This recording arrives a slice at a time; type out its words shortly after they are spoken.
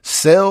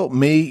Sell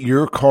me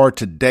your car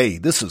today.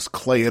 This is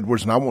Clay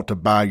Edwards, and I want to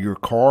buy your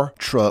car,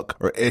 truck,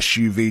 or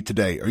SUV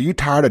today. Are you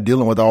tired of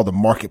dealing with all the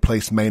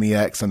marketplace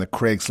maniacs and the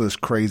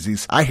Craigslist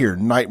crazies? I hear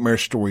nightmare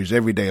stories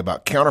every day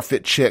about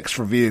counterfeit checks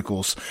for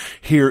vehicles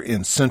here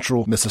in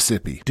central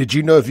Mississippi. Did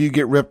you know if you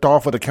get ripped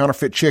off with a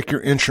counterfeit check,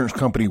 your insurance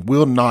company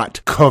will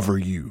not cover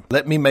you?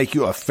 Let me make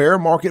you a fair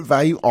market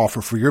value offer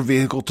for your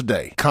vehicle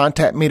today.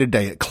 Contact me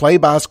today at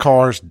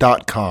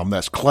claybuyscars.com.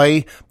 That's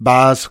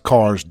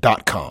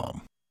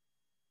claybuyscars.com.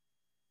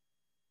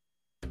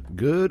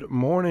 Good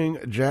morning,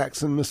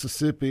 Jackson,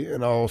 Mississippi,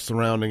 and all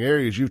surrounding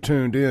areas. You've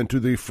tuned in to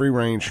the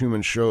free-range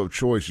human show of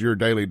choice, your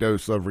daily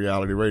dose of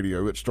reality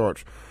radio. It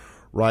starts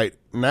right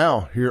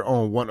now here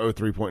on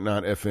 103.9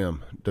 FM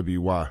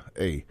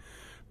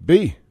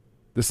WYAB.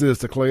 This is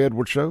the Clay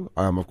Edwards Show.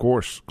 I'm, of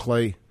course,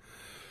 Clay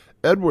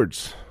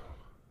Edwards,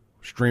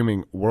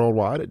 streaming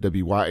worldwide at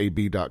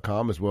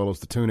WYAB.com as well as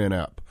the TuneIn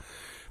app.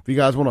 If you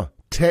guys want to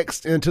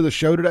text into the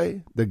show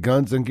today, the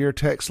Guns and Gear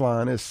text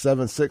line is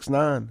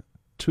 769-241-1944.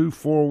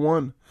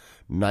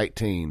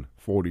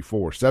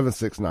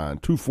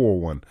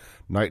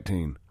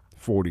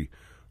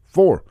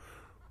 769-241-1944.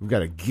 We've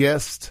got a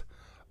guest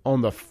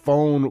on the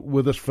phone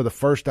with us for the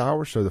first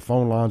hour, so the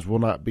phone lines will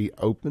not be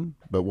open,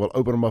 but we'll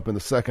open them up in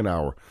the second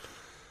hour.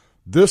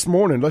 This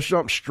morning, let's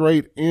jump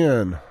straight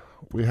in.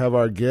 We have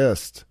our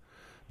guest,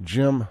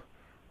 Jim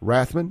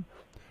RATHMANN.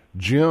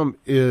 Jim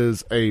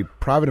is a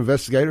private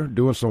investigator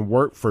doing some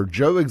work for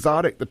Joe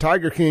Exotic, the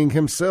Tiger King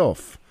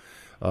himself,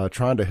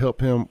 trying to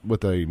help him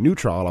with a new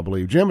trial, I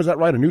believe. Jim, is that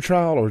right, a new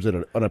trial, or is it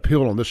an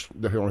appeal on his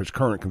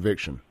current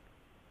conviction?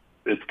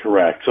 It's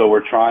correct. So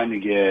we're trying to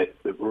get,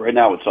 right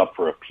now it's up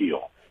for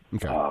appeal.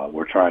 Okay.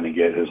 We're trying to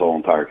get his whole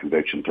entire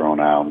conviction thrown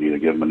out and either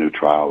give him a new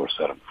trial or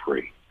set him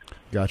free.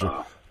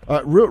 Gotcha.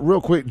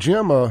 Real quick,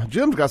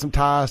 Jim's got some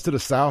ties to the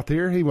South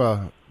here. He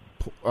went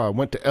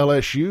to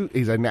LSU.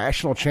 He's a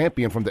national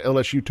champion from the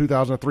LSU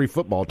 2003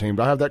 football team.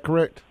 Do I have that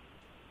correct?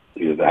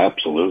 Yeah,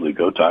 absolutely.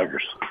 Go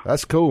Tigers.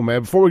 That's cool,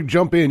 man. Before we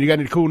jump in, you got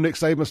any cool Nick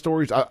Saban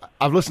stories?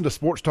 I've listened to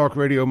sports talk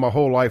radio my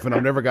whole life, and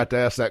I've never got to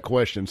ask that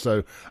question,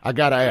 so I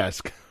got to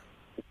ask.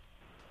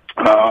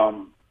 I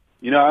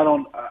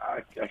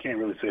can't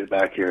really sit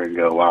back here and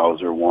go, wow,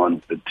 is there one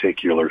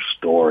particular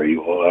story?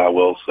 Well, I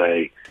will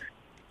say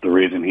the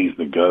reason he's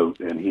the GOAT,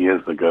 and he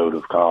is the GOAT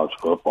of college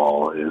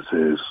football, is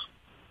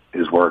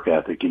his work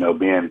ethic. You know,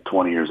 being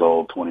 20 years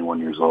old, 21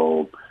 years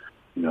old,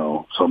 you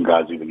know, some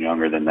guys even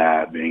younger than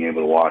that, being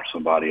able to watch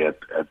somebody at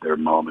their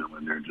moment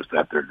when they're just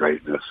at their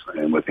greatness.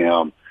 And with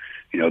him,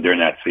 you know, during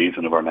that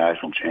season of our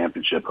national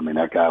championship, I mean,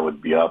 that guy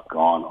would be up,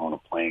 gone on a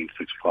plane,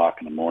 6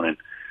 o'clock in the morning,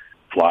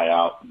 fly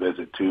out,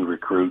 visit 2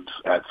 recruits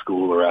at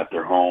school or at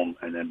their home,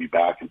 and then be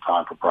back in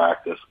time for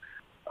practice.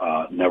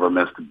 Never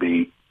missed a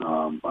beat.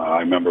 I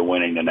remember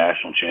winning the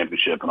national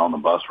championship, and on the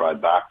bus ride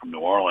back from New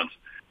Orleans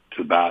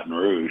to Baton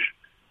Rouge,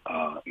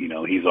 you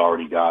know, he's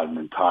already got an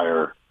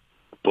entire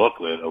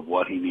booklet of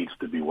what he needs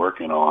to be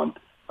working on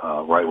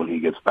right when he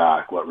gets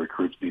back, what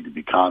recruits need to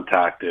be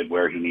contacted,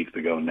 where he needs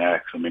to go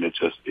next. I mean, it's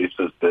just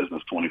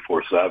business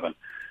 24/7.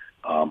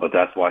 But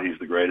that's why he's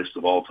the greatest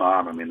of all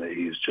time. I mean,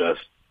 he's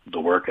just, the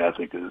work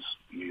ethic is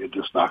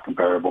just not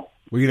comparable.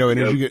 Well, you know,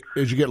 and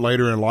as you get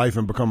later in life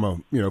and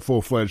become a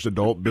full-fledged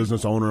adult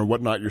business owner and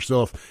whatnot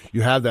yourself,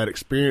 you have that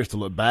experience to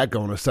look back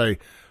on and say,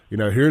 you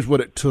know, here's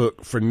what it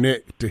took for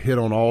Nick to hit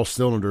on all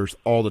cylinders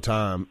all the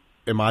time.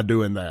 Am I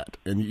doing that?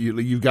 And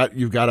you've got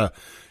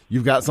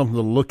something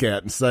to look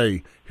at and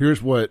say, here's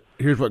what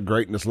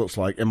greatness looks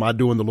like. Am I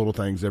doing the little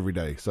things every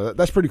day? So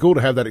that's pretty cool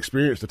to have that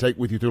experience to take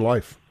with you through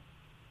life.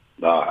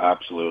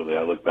 Absolutely.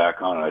 I look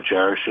back on it. I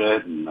cherish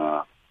it. And,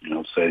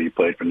 say you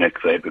played for Nick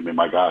Saban. I mean,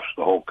 my gosh,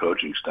 the whole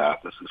coaching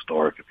staff is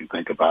historic. If you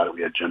think about it,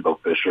 we had Jimbo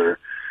Fisher,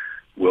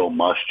 Will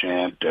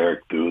Muschamp,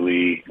 Derek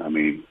Dooley. I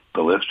mean,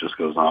 the list just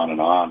goes on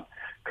and on.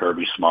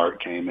 Kirby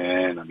Smart came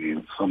in. I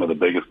mean, some of the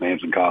biggest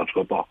names in college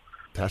football.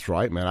 That's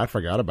right, man. I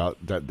forgot about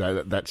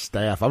that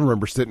staff. I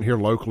remember sitting here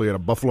locally at a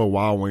Buffalo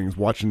Wild Wings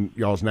watching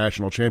y'all's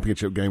national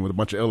championship game with a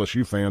bunch of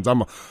LSU fans.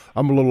 I'm a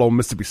little old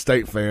Mississippi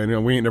State fan. You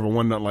know, we ain't never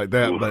won nothing like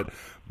that,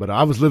 but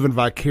I was living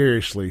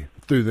vicariously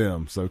through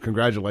them. So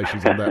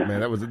congratulations on that,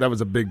 man. That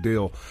was a big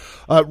deal.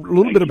 A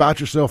little bit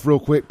about yourself real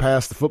quick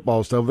past the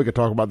football stuff. We could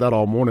talk about that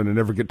all morning and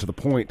never get to the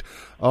point.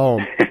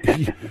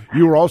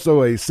 You were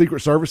also a Secret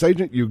Service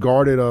agent. You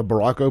guarded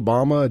Barack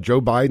Obama, Joe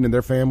Biden, and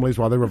their families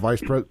while they were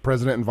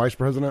president and vice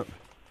president?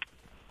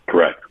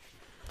 Correct.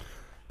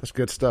 That's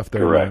good stuff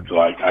there. Correct. Man. So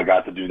I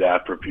got to do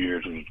that for a few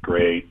years. It was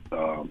great.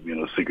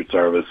 Secret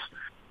Service,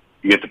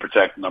 you get to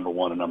protect number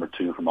one and number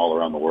two from all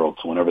around the world.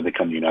 So whenever they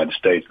come to the United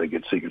States, they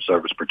get Secret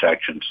Service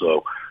protection.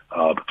 So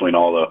between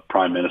all the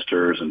prime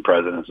ministers and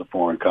presidents of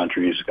foreign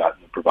countries, got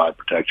to provide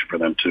protection for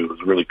them too. It was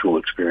a really cool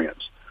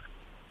experience.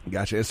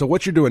 Gotcha. So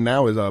what you're doing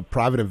now is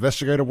private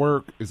investigator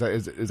work. Is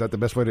that the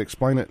best way to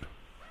explain it?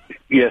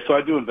 Yeah, so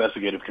I do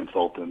investigative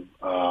consulting.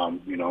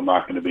 I'm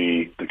not going to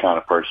be the kind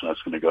of person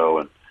that's going to go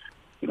and,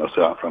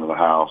 sit out in front of the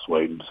house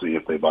waiting to see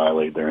if they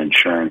violate their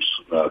insurance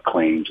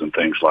claims and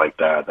things like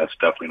that. That's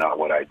definitely not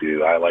what I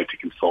do. I like to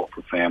consult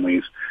for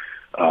families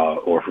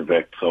or for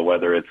Vic. So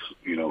whether it's,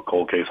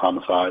 cold case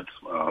homicides,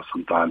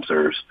 sometimes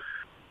there's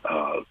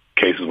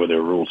cases where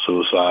they're ruled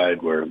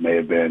suicide, where it may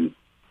have been,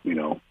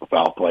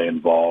 foul play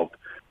involved,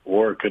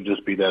 or it could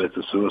just be that it's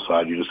a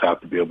suicide. You just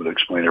have to be able to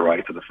explain it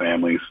right to the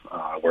families.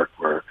 I work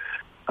for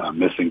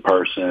missing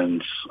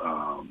persons,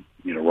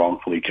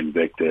 wrongfully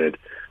convicted.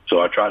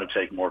 So I try to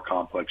take more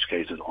complex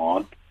cases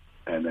on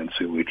and then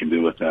see what we can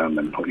do with them.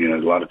 And,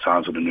 a lot of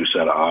times with a new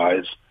set of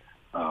eyes,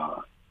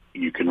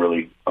 you can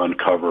really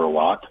uncover a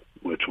lot,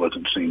 which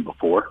wasn't seen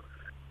before.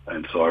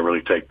 And so I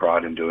really take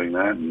pride in doing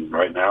that. And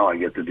right now I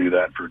get to do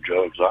that for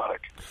Joe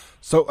Exotic.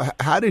 So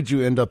how did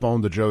you end up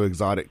on the Joe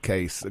Exotic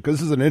case? Because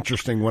this is an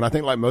interesting one. I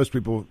think like most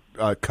people,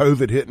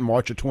 COVID hit in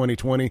March of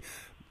 2020.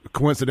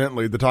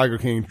 Coincidentally, the Tiger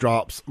King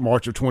drops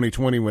March of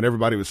 2020 when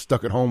everybody was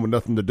stuck at home with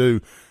nothing to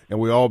do, and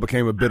we all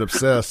became a bit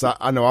obsessed.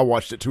 I know I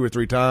watched it 2 or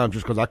 3 times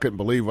just because I couldn't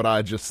believe what I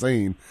had just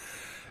seen.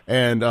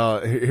 And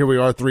here we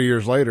are 3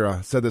 years later.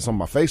 I said this on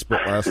my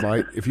Facebook last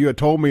night. If you had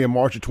told me in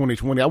March of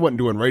 2020, I wasn't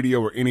doing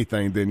radio or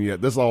anything then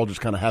yet. This all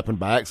just kind of happened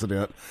by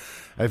accident.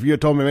 If you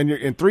had told me, man,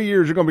 in 3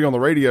 years you're going to be on the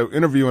radio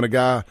interviewing a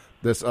guy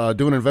that's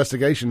doing an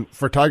investigation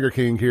for Tiger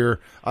King here,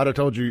 I'd have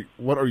told you,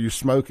 what are you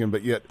smoking?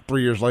 But yet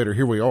 3 years later,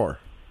 here we are.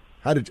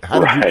 How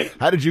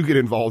did you get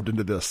involved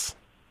into this?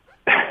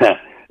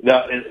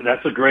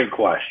 That's a great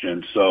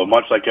question. So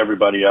much like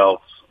everybody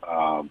else,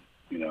 I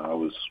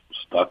was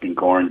stuck in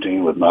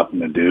quarantine with nothing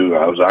to do.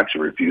 I was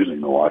actually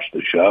refusing to watch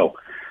the show,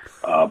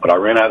 but I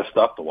ran out of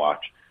stuff to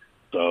watch.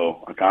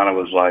 So I kind of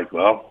was like,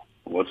 well,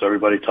 what's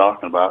everybody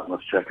talking about?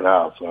 Let's check it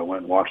out. So I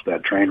went and watched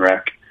that train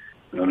wreck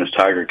known as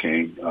Tiger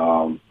King.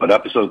 But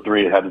episode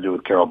 3, it had to do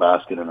with Carol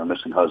Baskin and her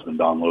missing husband,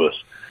 Don Lewis.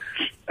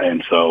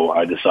 And so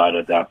I decided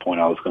at that point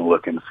I was going to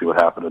look in to see what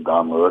happened to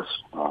Don Lewis.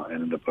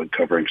 Ended up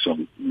uncovering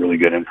some really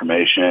good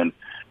information.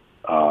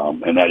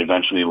 And that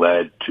eventually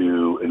led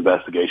to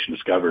Investigation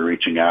Discovery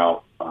reaching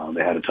out.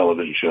 They had a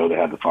television show. They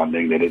had the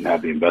funding. They didn't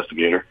have the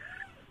investigator.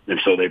 And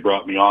so they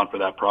brought me on for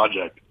that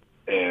project.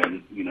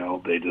 And,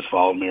 they just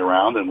followed me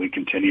around, and we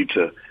continued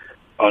to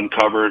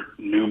uncover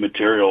new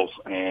materials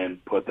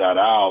and put that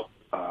out.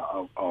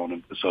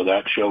 So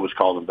that show was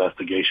called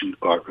Investigation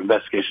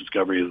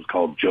Discovery. It was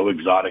called Joe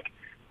Exotic,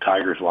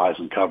 Tigers, Lies,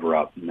 and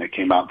Cover-Up. And it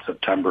came out in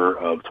September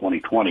of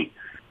 2020.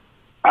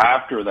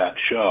 After that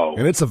show.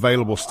 And it's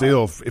available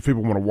still if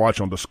people want to watch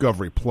on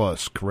Discovery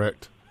Plus,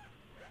 correct?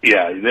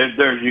 Yeah, you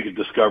can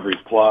Discovery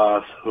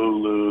Plus,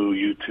 Hulu,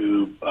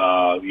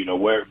 YouTube,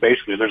 where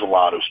basically there's a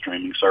lot of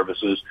streaming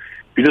services.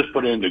 If you just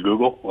put it into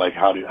Google, like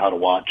how to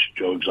watch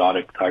Joe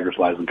Exotic, Tigers,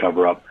 Lies, and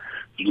Cover-Up,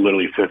 there's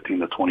literally 15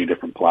 to 20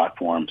 different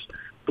platforms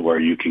to where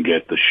you can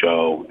get the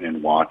show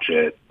and watch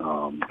it. It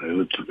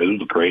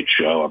was a great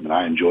show. I mean,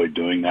 I enjoyed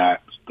doing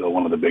that. Still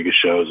one of the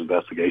biggest shows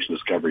Investigation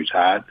Discovery's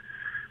had.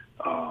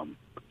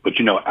 But,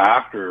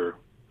 after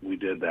we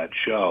did that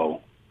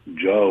show,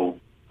 Joe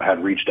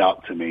had reached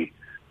out to me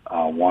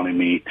wanting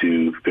me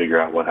to figure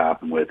out what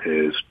happened with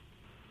his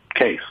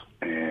case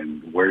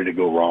and where did it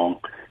go wrong,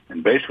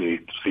 and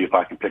basically see if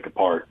I can pick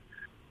apart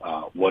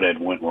what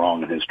had went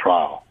wrong in his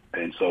trial.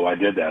 And so I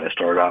did that. I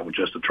started out with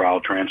just the trial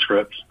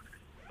transcripts.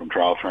 From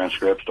trial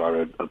transcripts,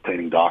 started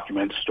obtaining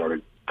documents,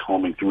 started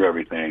combing through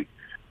everything.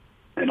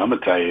 And I'm going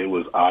to tell you, it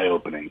was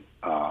eye-opening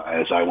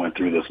as I went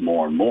through this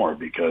more and more,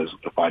 because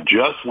if I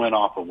just went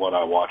off of what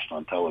I watched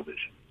on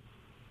television,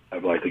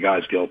 I'd be like, the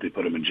guy's guilty,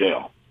 put him in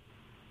jail.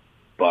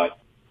 But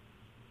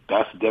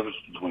that's the difference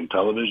between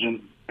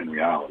television and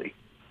reality,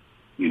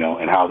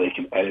 and how they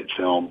can edit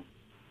film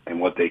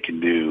and what they can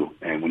do.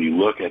 And when you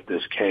look at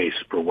this case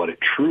for what it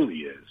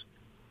truly is,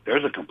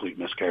 there's a complete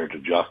miscarriage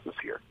of justice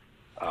here.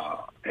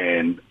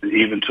 And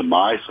even to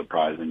my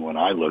surprising, when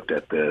I looked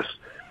at this,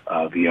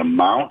 the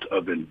amount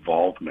of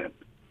involvement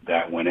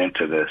that went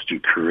into this to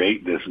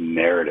create this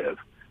narrative,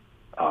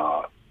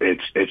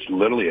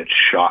 it's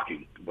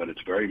shocking, but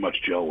it's very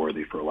much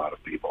jail-worthy for a lot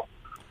of people.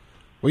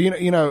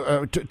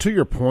 Well, to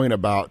your point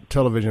about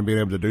television being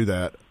able to do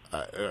that,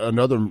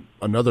 another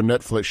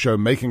Netflix show,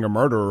 Making a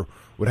Murderer,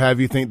 would have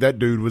you think that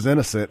dude was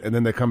innocent, and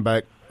then they come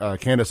back,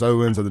 Candace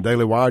Owens and the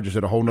Daily Wire just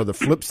did a whole nother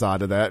flip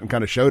side of that and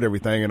kind of showed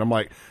everything, and I'm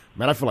like,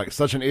 man, I feel like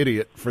such an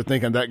idiot for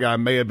thinking that guy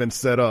may have been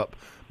set up,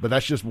 but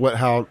that's just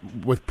how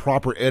with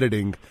proper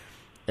editing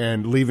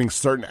and leaving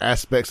certain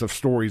aspects of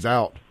stories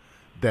out,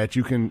 that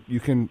you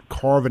can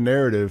carve a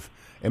narrative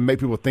and make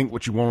people think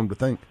what you want them to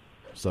think.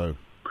 So.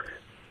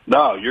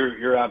 No,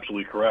 you're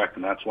absolutely correct,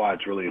 and that's why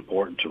it's really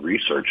important to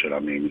research it. I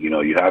mean,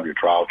 you have your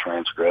trial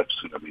transcripts.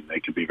 I mean, they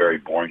can be very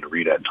boring to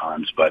read at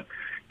times, but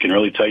can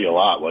really tell you a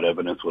lot, what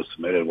evidence was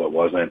submitted, what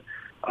wasn't,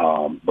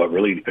 but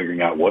really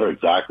figuring out what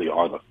exactly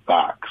are the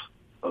facts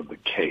of the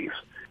case.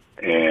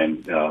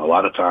 And a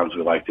lot of times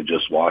we like to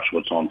just watch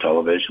what's on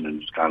television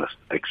and just kind of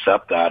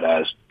accept that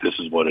as this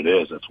is what it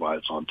is. That's why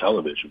it's on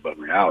television. But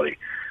in reality,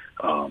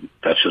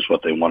 that's just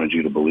what they wanted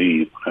you to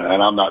believe.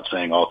 And I'm not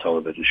saying all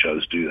television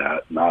shows do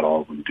that. Not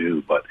all of them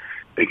do. But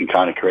they can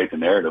kind of create the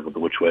narrative of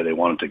which way they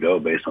want it to go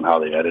based on how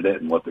they edit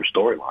it and what their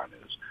storyline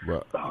is.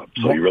 Well,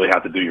 so you really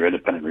have to do your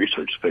independent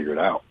research to figure it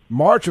out.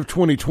 March of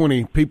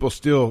 2020, people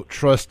still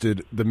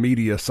trusted the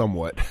media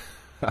somewhat.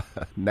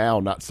 Now,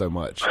 not so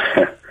much.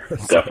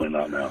 Definitely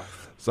not now.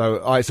 So,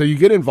 all right, so you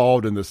get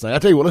involved in this thing. I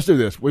tell you what, let's do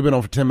this. We've been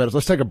on for 10 minutes.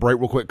 Let's take a break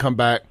real quick, come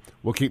back.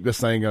 We'll keep this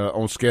thing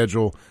on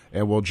schedule,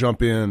 and we'll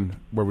jump in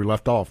where we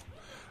left off.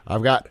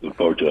 Look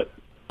forward to it.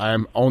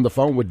 I'm on the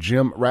phone with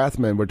Jim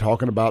Rathman. We're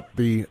talking about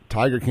the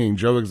Tiger King,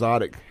 Joe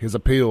Exotic, his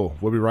appeal.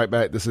 We'll be right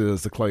back. This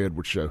is the Clay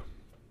Edwards Show.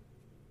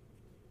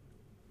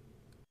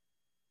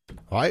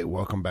 All right,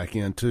 welcome back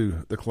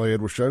into the Clay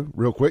Edwards Show.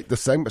 Real quick,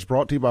 this segment's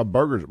brought to you by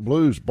Burgers,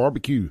 Blues,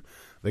 Barbecue.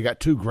 They got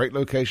 2 great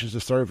locations to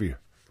serve you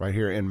right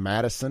here in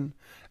Madison,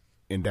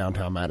 in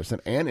downtown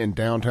Madison, and in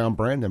downtown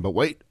Brandon. But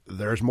wait,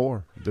 there's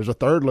more. There's a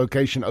 3rd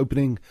location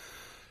opening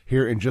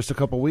here in just a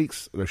couple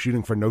weeks. They're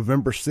shooting for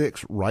November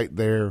 6th right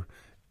there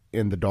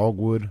in the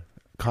Dogwood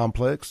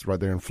complex, right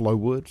there in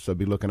Flowood. So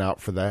be looking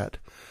out for that.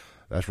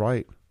 That's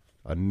right.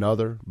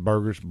 Another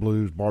Burgers,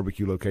 Blues,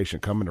 Barbecue location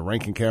coming to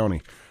Rankin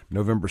County,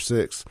 November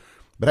 6th.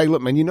 But hey,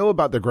 look, man, you know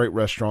about the great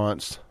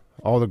restaurants,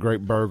 all the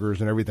great burgers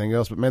and everything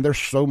else. But, man, there's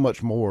so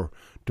much more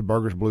to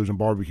Burgers, Blues, and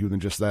Barbecue than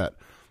just that.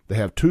 They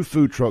have 2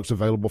 food trucks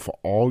available for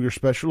all your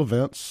special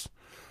events.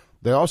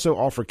 They also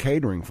offer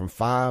catering from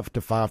 $5,000 to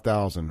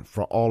 $5,000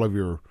 for all of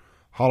your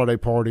holiday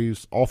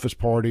parties, office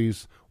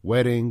parties,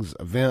 weddings,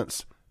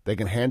 events. They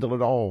can handle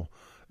it all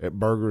at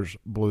Burgers,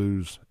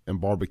 Blues,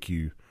 and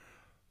Barbecue.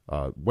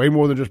 Way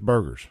more than just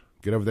burgers.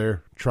 Get over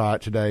there, try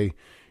it today.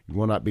 You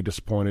will not be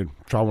disappointed.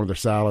 Try one of their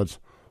salads,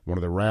 one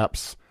of their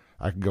wraps.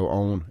 I could go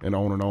on and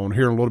on and on.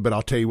 Here in a little bit,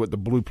 I'll tell you what the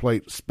Blue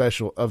Plate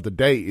special of the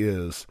day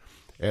is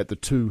at the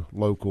 2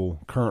 local,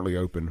 currently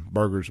open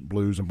Burgers,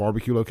 Blues, and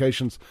Barbecue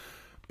locations.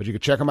 But you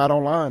can check them out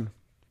online,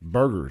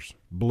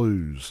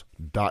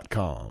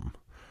 burgersblues.com.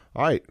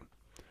 All right,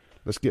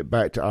 let's get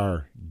back to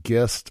our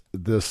guest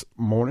this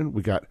morning.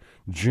 We got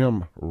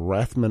Jim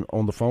Rathman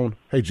on the phone.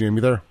 Hey, Jim,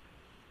 you there?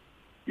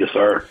 Yes,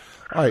 sir.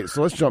 All right,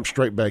 so let's jump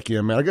straight back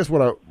in, man. I guess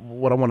what I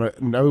want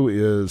to know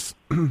is,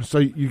 so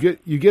you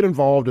get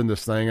involved in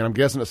this thing, and I'm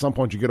guessing at some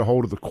point you get a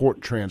hold of the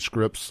court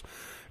transcripts,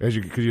 because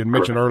you had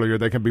mentioned earlier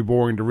they can be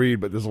boring to read,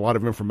 but there's a lot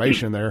of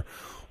information there.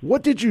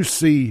 What did you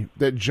see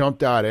that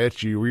jumped out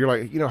at you where you're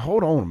like,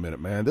 hold on a minute,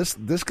 man,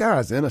 this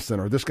guy's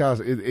innocent, or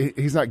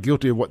he's not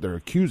guilty of what they're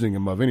accusing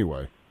him of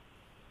anyway?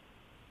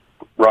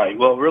 Right.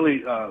 Well,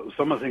 really,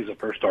 some of the things that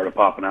first started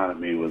popping out at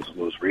me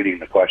was reading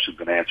the questions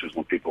and answers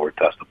when people were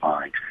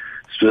testifying,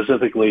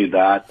 specifically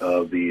that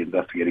of the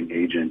investigating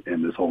agent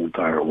in this whole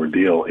entire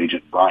ordeal,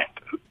 Agent Bryant.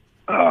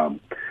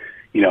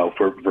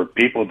 For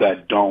people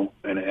that don't,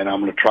 and I'm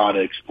going to try to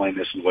explain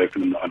this in a way for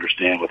them to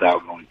understand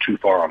without going too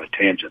far on a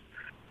tangent,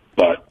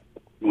 but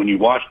when you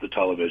watch the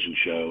television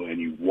show and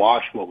you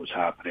watch what was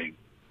happening,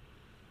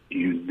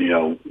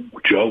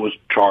 Joe was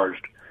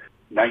charged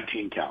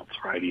 19 counts,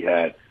 right? He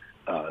had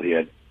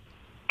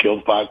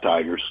killed 5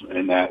 tigers,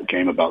 and that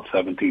came about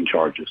 17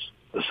 charges,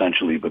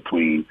 essentially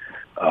between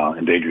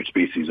Endangered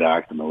Species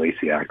Act and the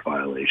Lacey Act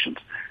violations.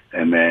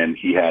 And then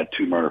he had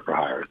 2 murder for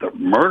hire. The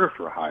murder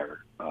for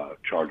hire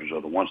charges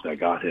are the ones that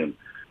got him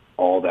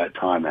all that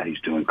time that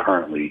he's doing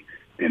currently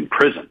in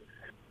prison.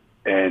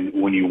 And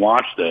when you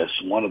watch this,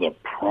 one of the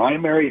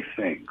primary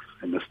things,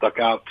 and this stuck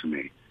out to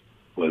me,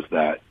 was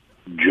that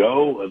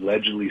Joe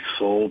allegedly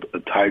sold a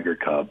tiger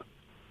cub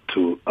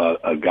to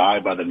a guy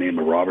by the name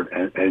of Robert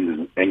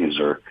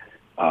Engeser,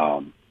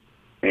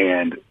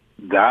 and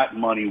that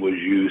money was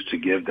used to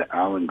give to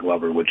Alan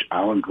Glover, which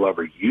Alan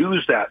Glover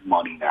used that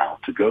money now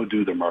to go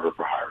do the murder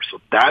for hire. So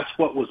that's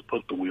what was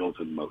put the wheels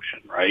in motion,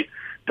 right?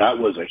 That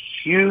was a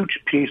huge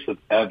piece of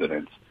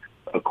evidence,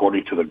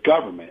 according to the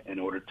government, in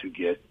order to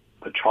get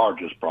the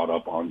charges brought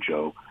up on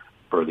Joe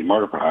for the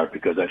murder for hire,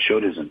 because that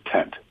showed his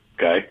intent,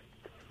 okay?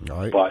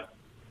 Right. But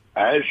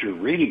as you're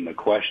reading the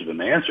questions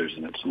and answers,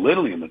 and it's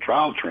literally in the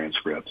trial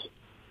transcripts,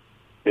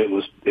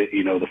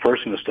 the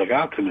first thing that stuck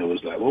out to me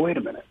was that, well, wait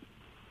a minute.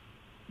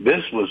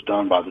 This was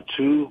done by the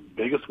 2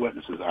 biggest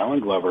witnesses, Alan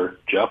Glover,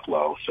 Jeff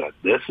Lowe, said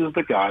this is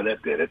the guy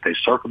that did it. They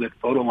circled it,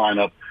 photo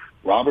lineup,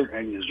 Robert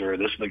Engeser,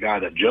 this is the guy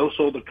that Joe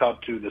sold the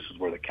cup to. This is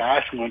where the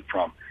cash went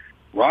from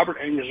Robert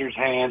Engeser's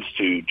hands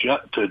to Joe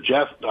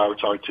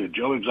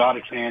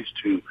Exotic's hands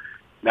to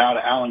now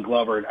to Alan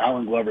Glover, and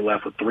Alan Glover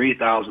left with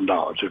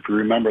 $3,000. If you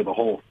remember the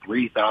whole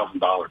 $3,000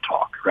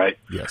 talk, right?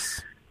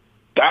 Yes.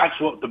 That's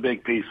what the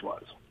big piece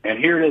was. And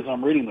here it is,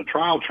 I'm reading the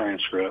trial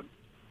transcript,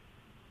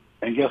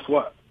 and guess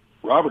what?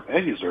 Robert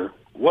Engeser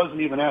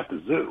wasn't even at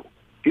the zoo.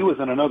 He was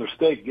in another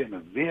state getting a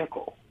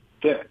vehicle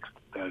fixed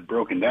that had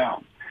broken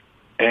down.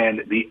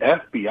 And the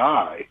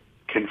FBI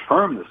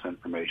confirmed this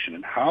information,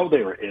 and how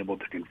they were able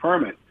to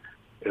confirm it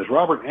is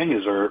Robert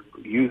Engeser,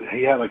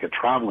 he had like a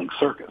traveling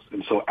circus.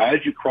 And so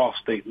as you cross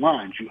state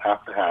lines, you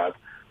have to have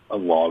a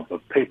log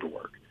of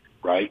paperwork,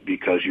 right?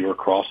 Because you are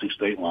crossing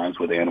state lines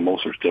with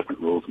animals. There's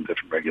different rules and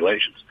different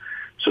regulations.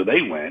 So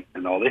they went,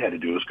 and all they had to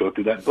do was go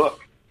through that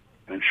book.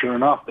 And sure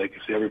enough, they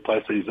could see every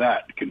place that he's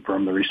at,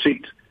 confirm the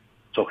receipts.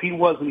 So he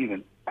wasn't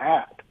even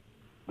at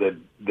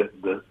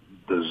the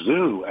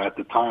zoo at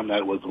the time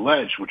that was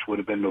alleged, which would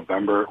have been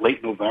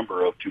late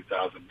November of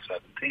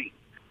 2017.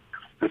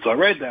 And so I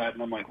read that,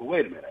 and I'm like, well,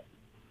 wait a minute.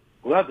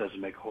 Well, that doesn't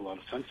make a whole lot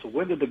of sense. So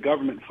when did the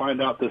government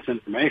find out this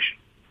information?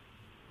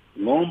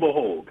 Lo and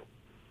behold,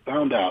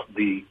 found out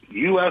the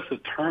U.S.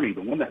 attorney,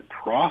 the one that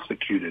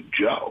prosecuted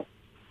Joe,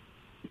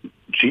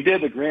 she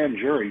did the grand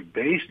jury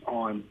based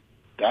on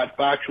that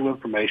factual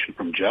information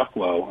from Jeff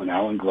Lowe and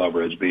Alan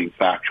Glover as being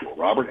factual.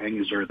 Robert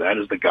Engeser, that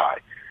is the guy.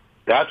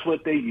 That's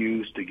what they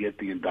used to get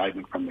the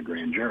indictment from the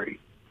grand jury.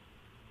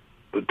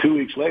 But 2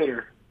 weeks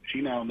later,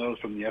 she now knows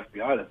from the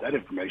FBI that that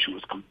information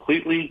was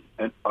completely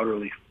and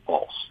utterly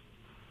false.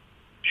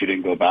 She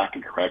didn't go back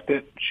and correct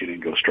it. She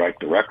didn't go strike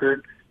the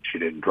record. She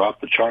didn't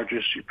drop the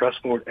charges. She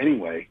pressed forward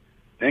anyway,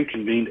 then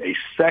convened a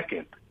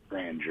second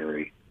grand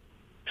jury,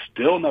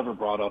 still never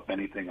brought up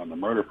anything on the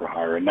murder for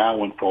hire, and now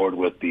went forward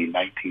with the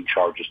 17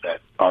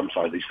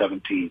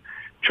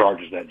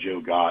 charges that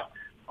Joe got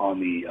on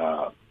the,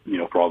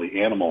 for all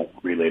the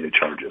animal-related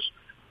charges.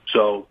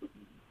 So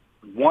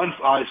once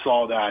I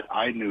saw that,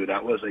 I knew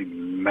that was a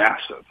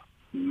massive,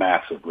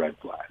 massive red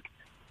flag.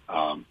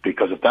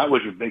 Because if that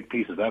was your big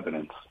piece of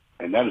evidence,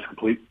 and that is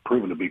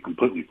proven to be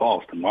completely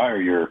false, then why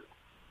are your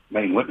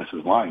main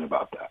witnesses lying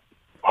about that?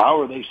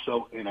 How are they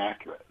so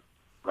inaccurate,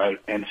 right?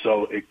 And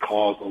so it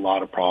caused a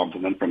lot of problems.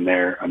 And then from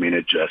there, I mean,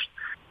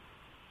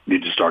 you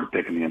just started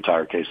picking the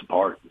entire case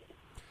apart.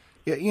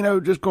 Yeah,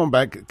 just going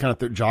back, kind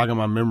of jogging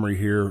my memory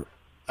here,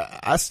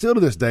 I still to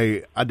this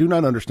day, I do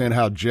not understand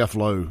how Jeff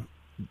Lowe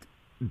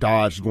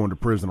dodged going to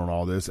prison on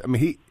all this. I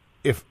mean,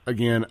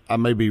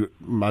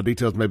 my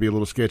details may be a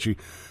little sketchy,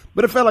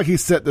 but it felt like he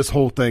set this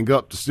whole thing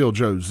up to steal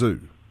Joe's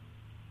zoo.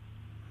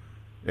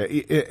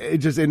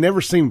 It never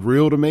seemed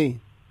real to me.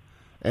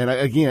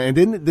 And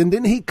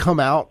didn't he come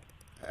out?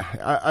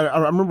 I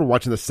remember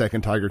watching the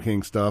second Tiger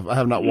King stuff. I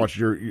have not watched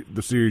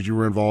the series you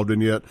were involved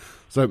in yet,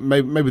 so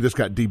maybe this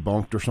got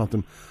debunked or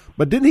something.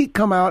 But didn't he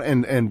come out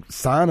and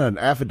sign an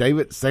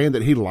affidavit saying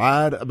that he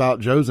lied about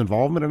Joe's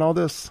involvement in all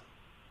this?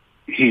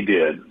 He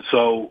did.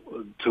 So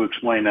to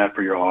explain that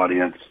for your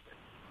audience,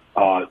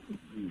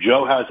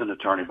 Joe has an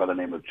attorney by the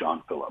name of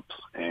John Phillips.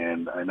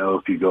 And I know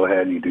if you go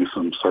ahead and you do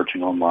some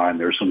searching online,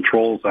 there's some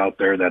trolls out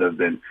there that have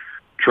been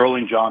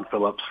trolling John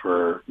Phillips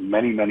for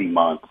many, many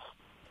months.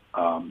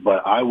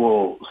 But I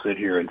will sit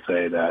here and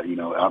say that,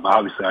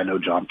 obviously I know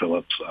John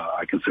Phillips.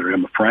 I consider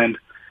him a friend.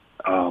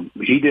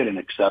 He did an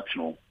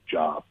exceptional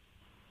job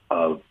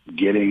of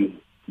getting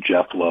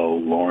Jeff Lowe,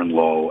 Lauren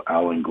Lowe,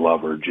 Alan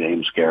Glover,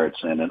 James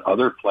Garrettson, and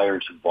other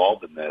players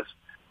involved in this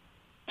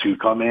to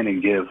come in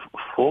and give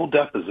full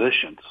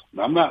depositions.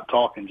 And I'm not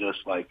talking just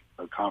like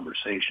a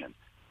conversation.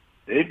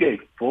 They gave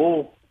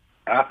full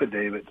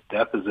affidavits,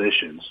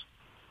 depositions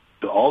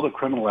to all the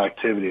criminal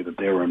activity that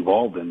they were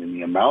involved in and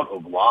the amount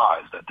of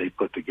lies that they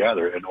put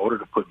together in order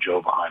to put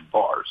Joe behind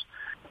bars.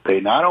 They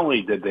not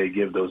only did they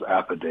give those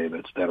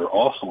affidavits that are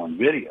also on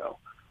video,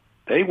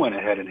 they went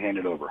ahead and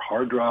handed over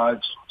hard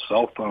drives,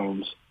 cell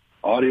phones,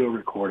 audio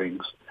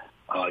recordings,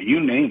 you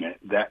name it,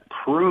 that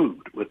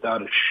proved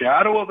without a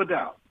shadow of a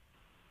doubt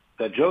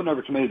that Joe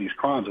never committed these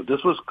crimes, that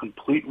this was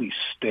completely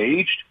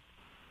staged,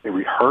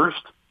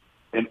 rehearsed,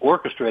 and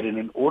orchestrated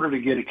in order to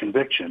get a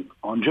conviction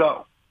on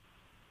Joe.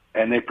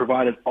 And they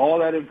provided all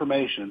that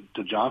information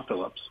to John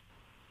Phillips.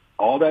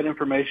 All that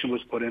information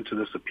was put into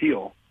this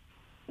appeal.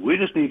 We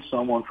just need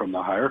someone from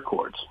the higher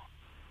courts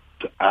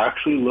to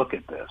actually look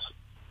at this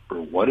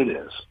for what it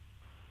is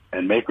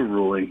and make a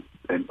ruling.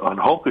 And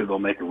hopefully they'll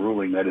make a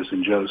ruling that is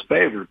in Joe's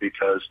favor,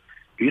 because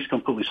he's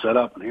completely set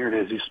up, and here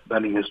it is. He's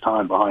spending his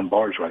time behind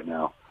bars right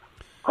now.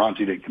 Crimes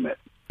he didn't commit.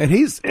 And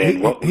he's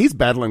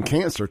battling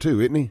cancer too,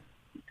 isn't he?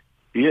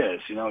 He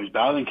is. He's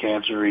battling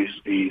cancer. He's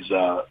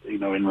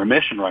in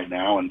remission right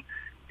now. And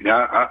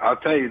I'll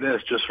tell you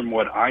this, just from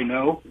what I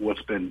know,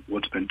 what's been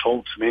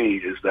told to me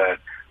is that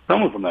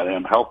someone from that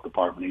health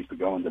department needs to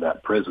go into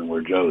that prison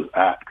where Joe's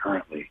at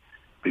currently,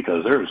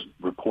 because there's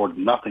reported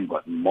nothing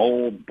but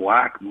mold,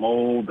 black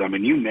mold. I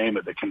mean, you name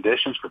it. The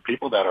conditions for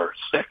people that are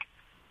sick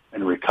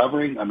and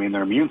recovering, I mean,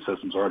 their immune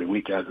system's already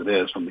weak as it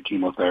is from the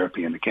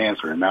chemotherapy and the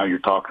cancer, and now you're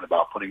talking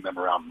about putting them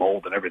around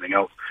mold and everything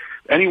else.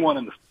 Anyone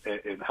in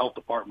the health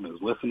department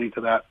is listening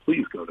to that,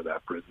 please go to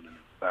that prison. In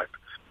fact,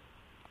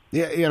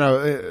 yeah,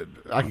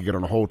 I could get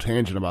on a whole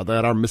tangent about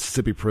that. Our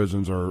Mississippi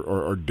prisons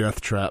are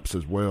death traps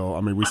as well. I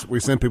mean, we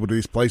send people to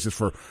these places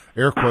for,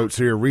 air quotes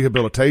here,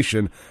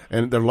 rehabilitation,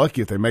 and they're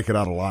lucky if they make it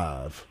out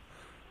alive.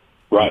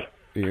 Right.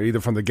 Either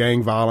from the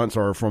gang violence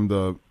or from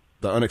the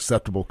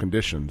unacceptable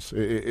conditions.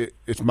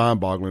 It's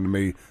mind-boggling to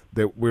me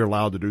that we're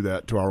allowed to do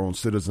that to our own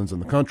citizens in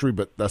the country,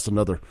 but that's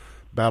another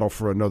battle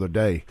for another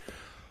day.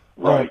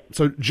 Right.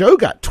 So Joe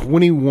got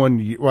 21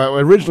 years. Well,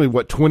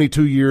 originally,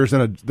 22 years,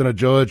 and then a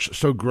judge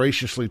so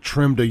graciously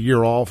trimmed a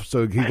year off.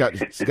 So he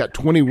got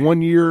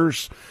 21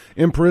 years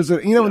in prison.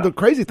 The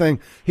crazy thing,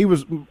 he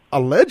was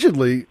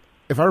allegedly,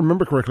 if I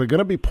remember correctly, going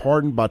to be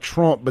pardoned by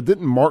Trump, but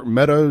didn't Mark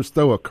Meadows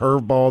throw a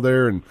curveball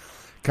there and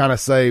kind of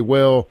say,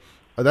 well,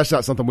 that's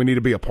not something we need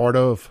to be a part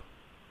of?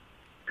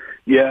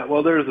 Yeah,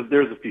 well, there's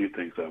a few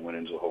things that went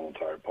into the whole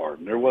entire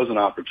pardon. There was an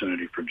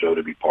opportunity for Joe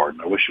to be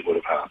pardoned. I wish it would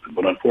have happened,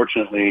 but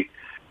unfortunately,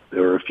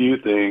 there were a few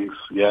things.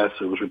 Yes,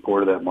 it was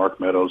reported that Mark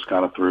Meadows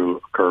kind of threw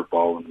a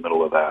curveball in the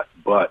middle of that,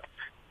 but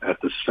at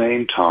the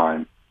same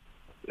time,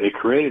 they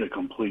created a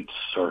complete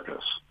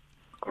circus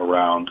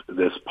around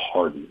this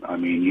pardon. I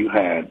mean, you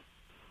had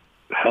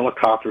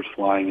helicopters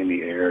flying in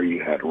the air,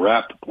 you had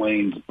wrapped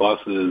planes,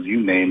 buses, you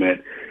name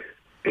it.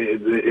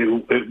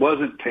 It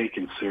wasn't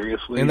taken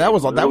seriously, and that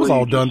was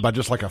all done by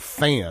just like a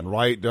fan,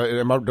 right? Do I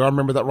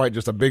remember that right?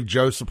 Just a Big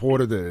Joe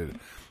supporter that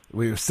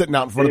we were sitting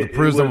out in front of the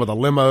prison with a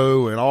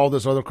limo and all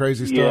this other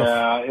crazy stuff.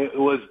 Yeah, it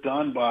was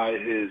done by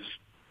his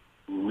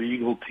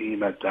legal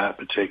team at that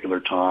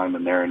particular time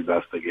and their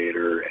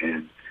investigator.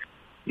 And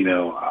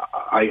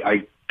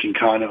I can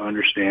kind of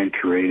understand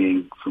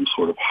creating some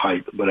sort of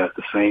hype, but at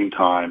the same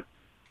time,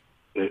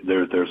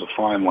 there's a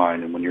fine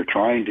line, and when you're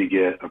trying to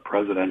get a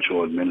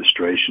presidential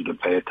administration to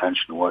pay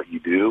attention to what you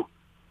do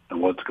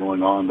and what's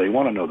going on, they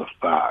want to know the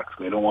facts.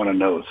 They don't want to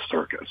know a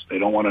circus. They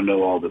don't want to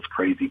know all this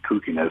crazy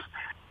kookiness,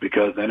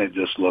 because then it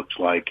just looks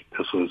like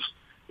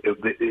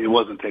it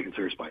wasn't taken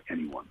serious by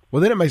anyone.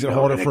 Well, then it makes it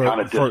harder for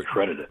kind of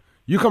discredit it.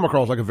 You come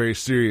across like a very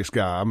serious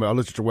guy. I mean, I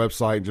looked at your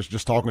website,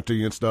 just talking to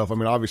you and stuff. I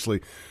mean,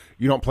 obviously,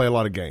 you don't play a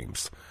lot of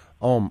games.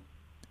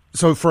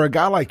 So for a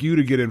guy like you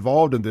to get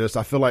involved in this,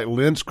 I feel like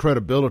lends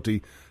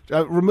credibility.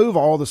 Remove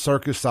all the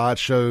circus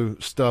sideshow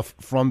stuff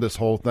from this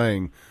whole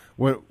thing.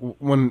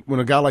 When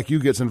a guy like you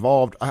gets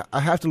involved, I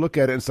have to look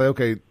at it and say,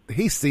 okay,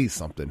 he sees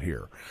something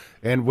here.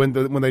 And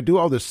when they do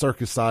all this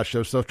circus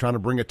sideshow stuff, trying to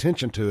bring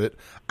attention to it,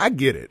 I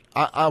get it.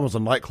 I was a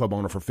nightclub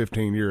owner for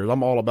 15 years.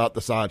 I'm all about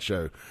the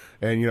sideshow,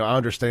 and I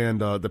understand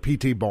the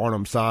P.T.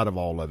 Barnum side of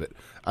all of it.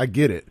 I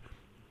get it,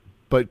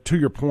 but to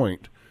your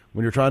point,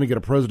 when you're trying to get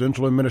a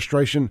presidential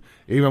administration,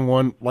 even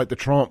one like the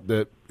Trump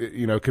that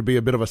could be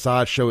a bit of a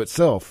sideshow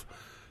itself,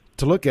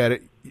 to look at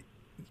it,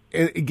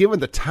 and given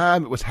the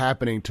time it was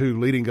happening to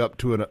leading up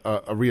to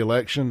a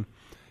re-election,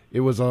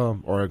 it was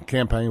or a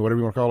campaign, whatever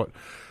you want to call it,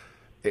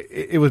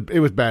 it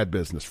was bad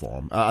business for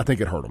him. I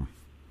think it hurt him.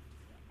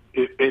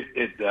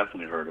 It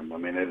definitely hurt him. I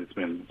mean, it's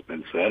been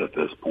said at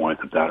this point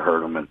that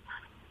hurt him, and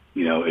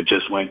it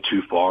just went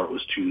too far. It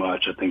was too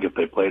much. I think if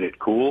they played it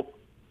cool,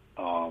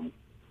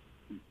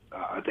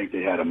 I think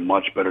they had a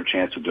much better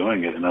chance of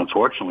doing it. And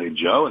unfortunately,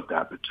 Joe at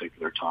that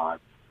particular time,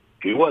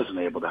 he wasn't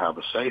able to have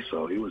a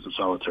say-so. He was in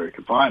solitary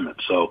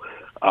confinement. So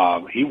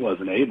he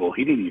wasn't able.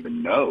 He didn't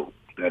even know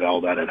that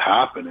all that had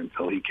happened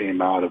until he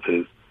came out of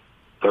his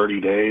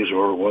 30 days,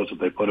 or it was that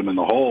they put him in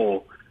the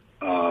hole,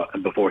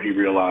 and before he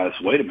realized,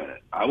 wait a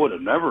minute, I would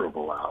have never have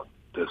allowed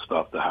this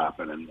stuff to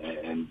happen.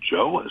 And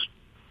Joe was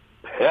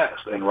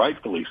pissed, and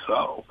rightfully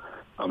so.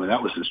 I mean,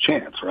 that was his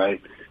chance,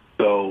 right?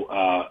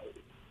 So,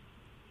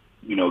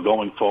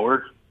 going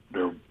forward,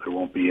 there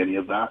won't be any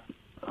of that.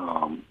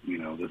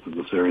 This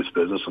is a serious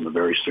business and a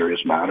very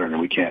serious matter, and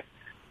we can't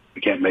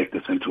make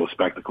this into a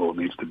spectacle. It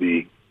needs to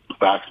be, the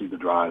facts need to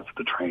drive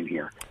the train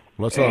here.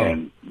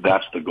 And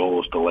that's the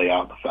goal, is to lay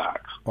out the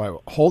facts. All right,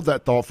 hold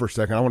that thought for a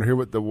second. I want to hear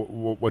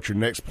what your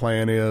next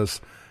plan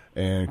is,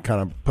 and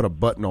kind of put a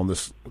button on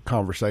this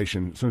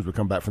conversation as soon as we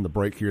come back from the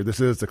break here. This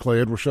is the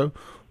Clay Edwards Show.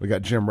 We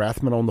got Jim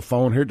Rathman on the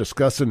phone here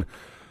discussing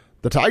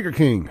the Tiger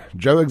King,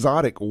 Joe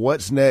Exotic.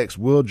 What's next?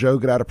 Will Joe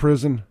get out of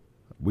prison?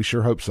 We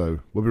sure hope so.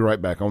 We'll be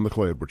right back on the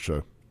Clay Edwards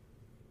Show.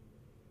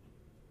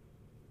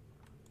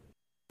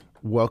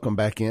 Welcome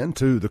back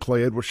into the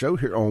Clay Edwards Show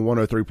here on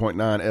 103.9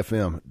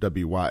 FM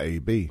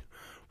WYAB.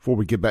 Before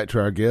we get back to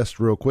our guest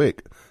real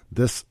quick,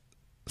 this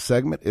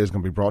segment is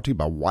going to be brought to you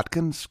by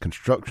Watkins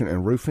Construction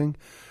and Roofing,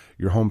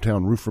 your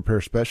hometown roof repair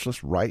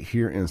specialist right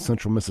here in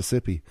Central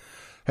Mississippi.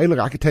 Hey, look,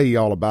 I could tell you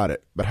all about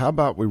it, but how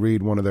about we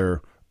read one of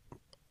their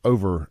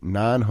over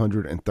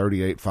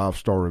 938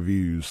 five-star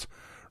reviews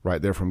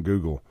right there from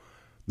Google.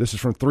 This is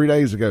from 3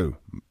 days ago.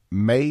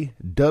 May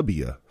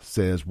W.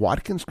 says,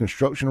 Watkins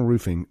Construction and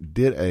Roofing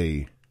did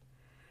a,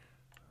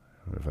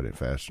 if I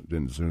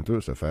didn't zoom through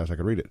it so fast I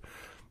could read it,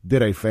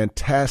 did a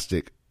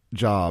fantastic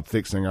job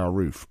fixing our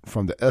roof.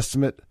 From the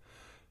estimate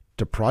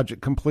to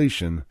project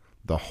completion,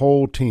 the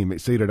whole team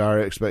exceeded our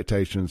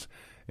expectations,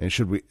 and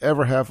should we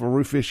ever have a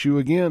roof issue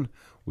again,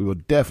 we will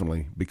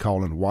definitely be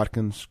calling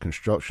Watkins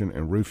Construction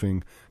and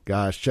Roofing.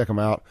 Guys, check them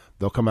out.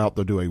 They'll come out.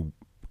 They'll do a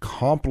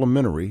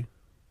complimentary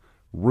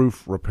a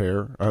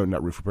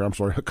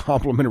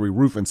complimentary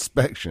roof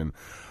inspection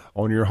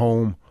on your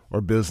home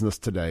or business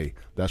today.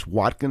 That's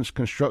Watkins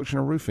Construction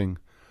and Roofing,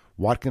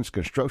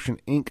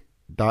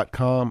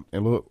 WatkinsConstructionInc.com.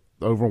 And look,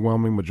 the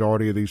overwhelming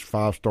majority of these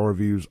five-star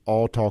reviews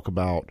all talk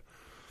about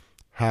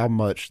how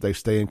much they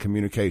stay in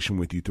communication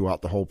with you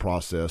throughout the whole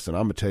process. And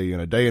I'm going to tell you,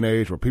 in a day and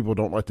age where people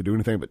don't like to do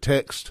anything but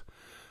text,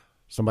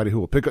 somebody who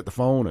will pick up the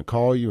phone and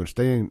call you and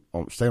stay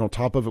on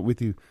top of it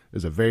with you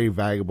is a very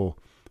valuable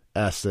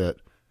asset.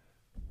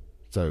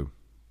 So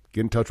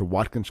get in touch with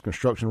Watkins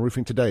Construction and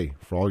Roofing today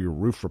for all your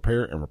roof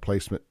repair and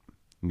replacement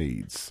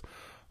needs.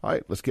 All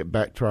right, let's get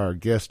back to our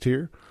guest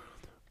here.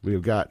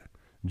 We've got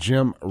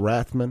Jim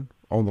Rathman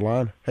on the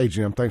line. Hey,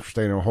 Jim, thanks for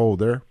staying on hold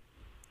there.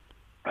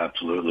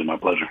 Absolutely, my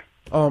pleasure.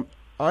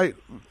 I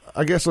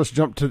guess let's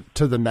jump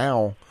to the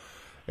now.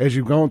 As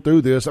you've gone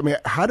through this, I mean,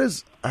 how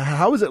is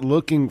it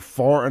looking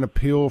for an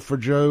appeal for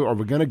Joe? Are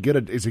we going to get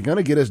is he going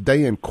to get his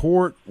day in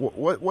court?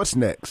 What's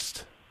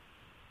next?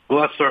 Well,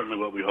 that's certainly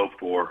what we hope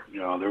for.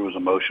 There was a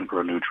motion for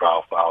a new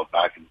trial filed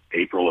back in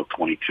April of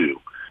 22.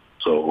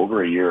 So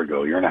over a year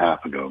and a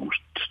half ago. We're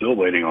still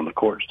waiting on the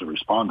courts to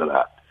respond to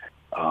that.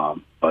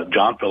 But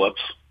John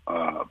Phillips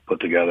put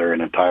together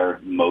an entire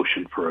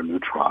motion for a new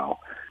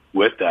trial.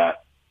 With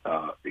that,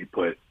 he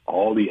put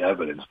all the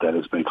evidence that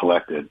has been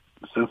collected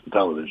since the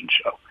television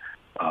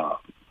show.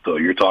 So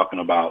you're talking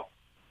about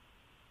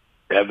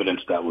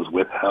evidence that was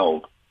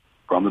withheld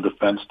from the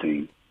defense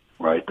team,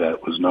 right,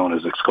 that was known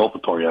as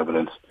exculpatory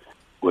evidence,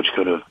 which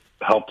could have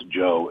helped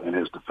Joe in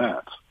his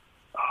defense.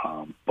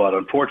 But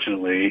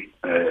unfortunately,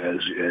 as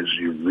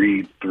you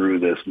read through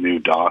this new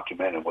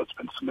document and what's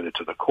been submitted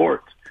to the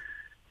court,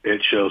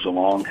 it shows a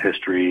long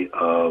history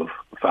of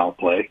foul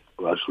play,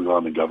 especially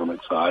on the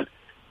government side.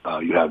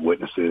 You have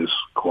witnesses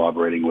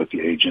cooperating with the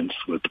agents,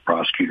 with the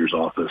prosecutor's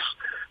office.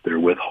 They're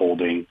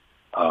withholding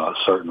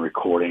certain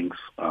recordings,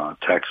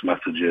 text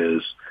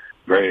messages,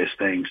 various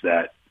things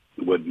that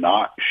would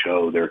not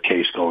show their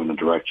case going the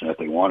direction that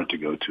they wanted to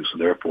go to. So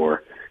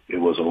therefore, it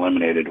was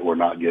eliminated or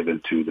not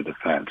given to the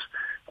defense.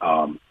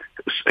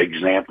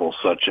 Examples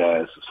such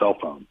as cell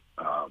phone.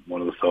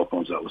 One of the cell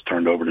phones that was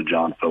turned over to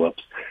John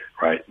Phillips,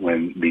 right,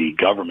 when the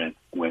government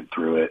went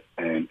through it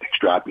and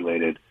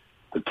extrapolated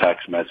the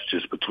text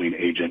messages between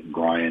Agent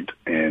Bryant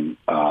and,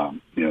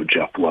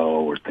 Jeff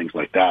Lowe or things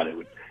like that, it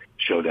would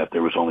show that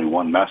there was only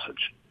one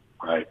message,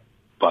 right?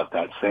 But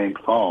that same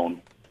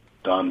phone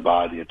done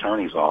by the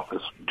attorney's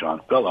office,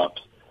 John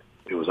Phillips,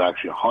 it was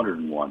actually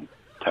 101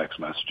 text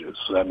messages.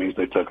 So that means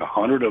they took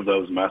 100 of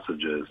those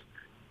messages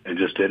and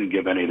just didn't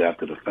give any of that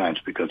to defense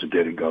because it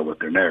didn't go with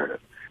their narrative.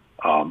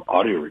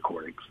 Audio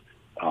recordings.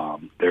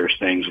 There's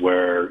things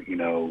where,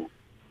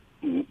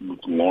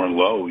 Lauren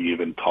Lowe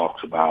even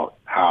talks about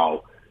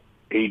how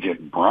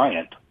Agent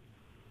Bryant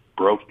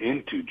broke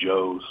into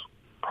Joe's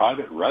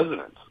private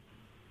residence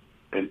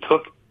and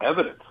took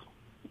evidence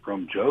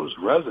from Joe's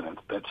residence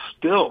that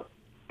still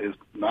is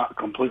not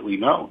completely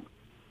known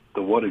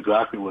to what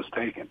exactly was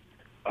taken.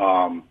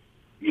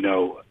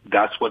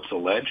 That's what's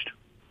alleged,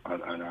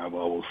 and I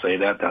will say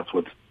that's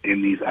what's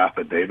in these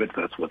affidavits.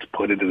 That's what's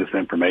put into this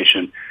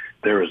information.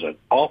 There is an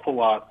awful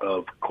lot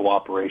of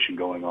cooperation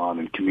going on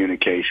and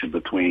communication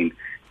between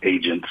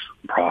agents,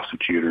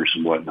 prosecutors,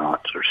 and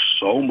whatnot. There's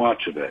so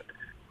much of it.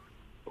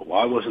 But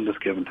why wasn't this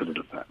given to the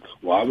defense?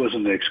 Why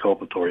wasn't the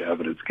exculpatory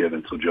evidence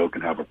given so Joe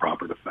can have a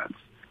proper defense?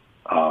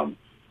 And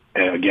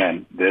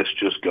again, this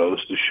just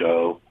goes to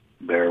show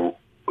Joe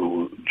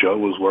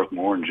was worth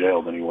more in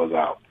jail than he was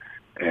out,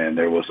 and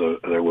there was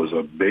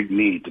a big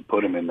need to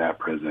put him in that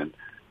prison,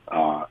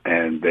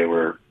 and they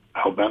were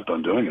hell bent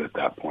on doing it at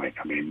that point.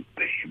 I mean,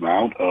 the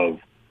amount of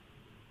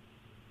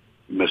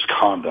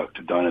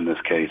misconduct done in this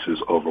case is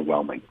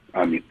overwhelming.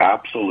 I mean,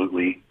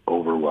 absolutely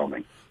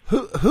overwhelming.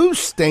 Who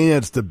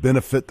stands to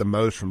benefit the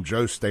most from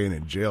Joe staying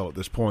in jail at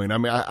this point? I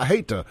mean, I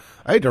hate to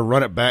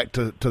run it back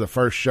to the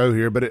first show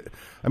here, but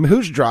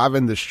who's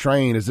driving this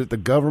train? Is it the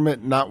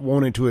government not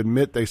wanting to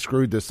admit they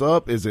screwed this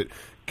up? Is it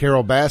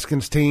Carol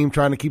Baskin's team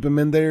trying to keep him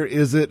in there?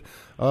 Is it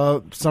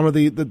some of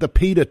the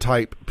PETA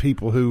type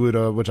people who would,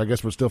 which I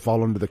guess would still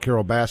fall under the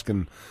Carol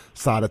Baskin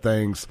side of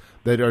things,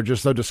 that are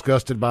just so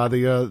disgusted by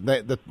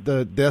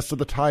the deaths of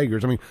the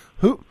Tigers? I mean,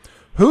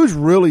 who's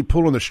really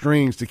pulling the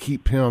strings to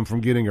keep him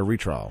from getting a new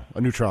trial?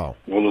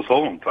 Well, this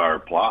whole entire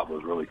plot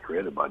was really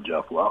created by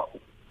Jeff Lowe.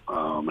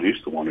 And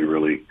he's the one who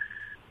really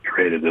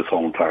created this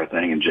whole entire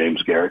thing. And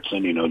James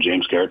Garretson,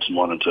 James Garretson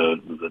wanted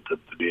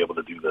to be able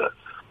to do the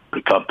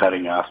cub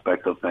petting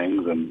aspect of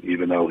things. And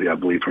even though I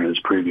believe from his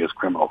previous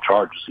criminal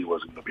charges, he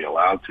wasn't going to be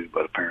allowed to,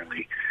 but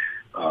apparently,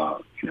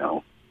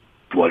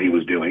 what he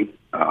was doing,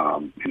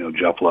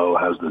 Jeff Lowe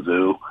has the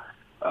zoo.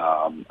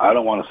 I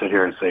don't want to sit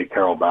here and say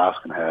Carol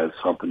Baskin has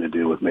something to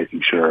do with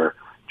making sure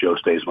Joe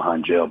stays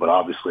behind jail, but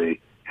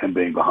obviously him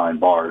being behind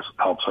bars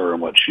helps her in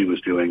what she was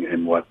doing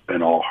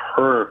and all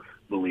her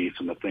beliefs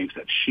and the things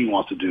that she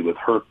wants to do with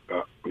her,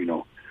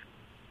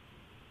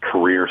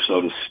 career,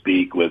 so to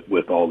speak,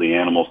 with all the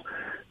animals.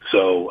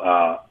 So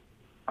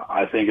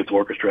I think it's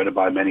orchestrated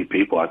by many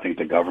people. I think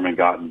the government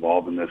got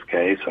involved in this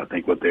case. I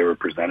think what they were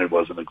presented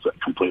wasn't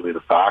completely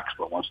the facts,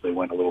 but once they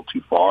went a little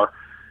too far,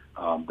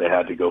 they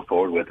had to go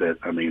forward with it.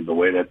 I mean, the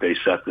way that they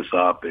set this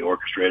up, they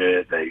orchestrated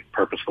it, they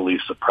purposefully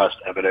suppressed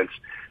evidence.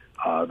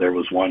 There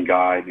was one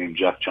guy named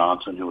Jeff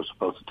Johnson who was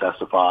supposed to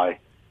testify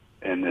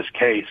in this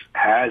case,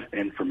 has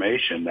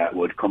information that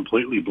would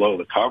completely blow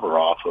the cover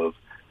off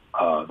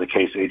of the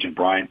case Agent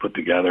Bryant put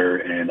together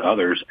and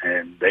others,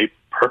 and they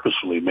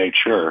purposefully made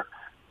sure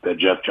that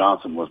Jeff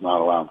Johnson was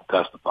not allowed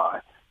to testify.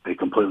 They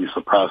completely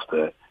suppressed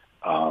it,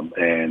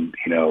 and,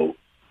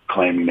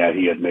 claiming that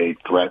he had made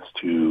threats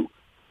to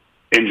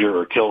injure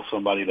or kill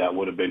somebody that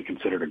would have been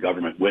considered a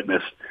government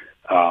witness.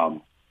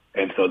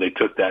 And so they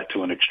took that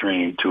to an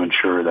extreme to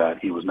ensure that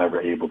he was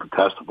never able to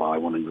testify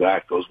when, in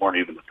fact, those weren't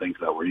even the things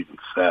that were even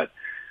said.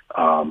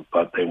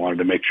 But they wanted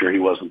to make sure he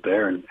wasn't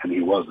there, and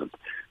he wasn't.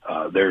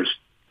 There's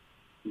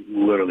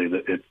literally,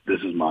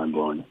 this is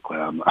mind-blowing,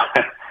 Clay.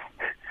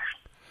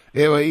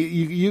 Yeah, well,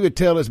 you could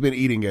tell it's been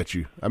eating at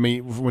you. I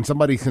mean, when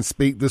somebody can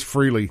speak this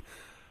freely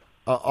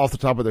off the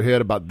top of their head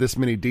about this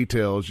many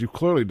details, you've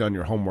clearly done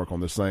your homework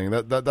on this thing.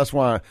 That's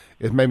why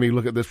it made me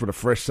look at this with a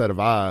fresh set of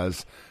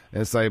eyes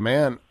and say,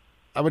 man,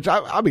 which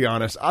I'll be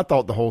honest, I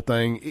thought the whole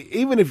thing,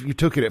 even if you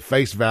took it at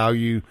face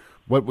value,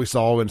 what we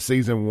saw in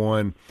season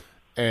 1,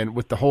 and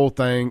with the whole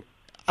thing,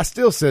 I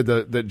still said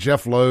that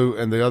Jeff Lowe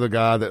and the other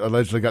guy that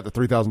allegedly got the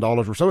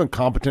 $3,000 were so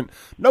incompetent,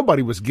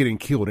 nobody was getting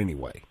killed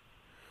anyway.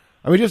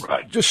 I mean,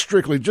 just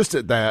strictly, just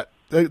at that,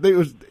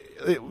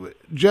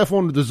 Jeff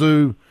wanted the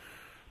zoo,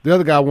 the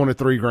other guy wanted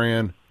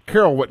 $3,000.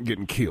 Carroll wasn't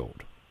getting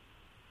killed.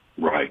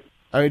 Right.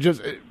 I mean,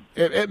 just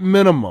at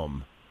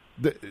minimum,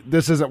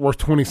 this isn't worth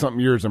 20-something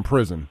years in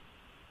prison.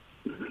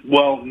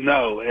 Well,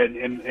 no, and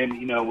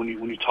you know, when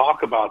you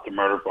talk about the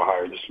murder for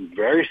hire, there's some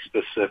very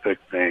specific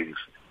things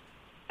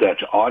that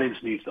the audience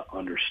needs to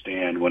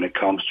understand when it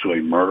comes to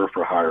a murder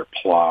for hire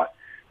plot.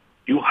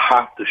 You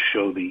have to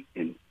show the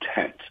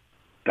intent.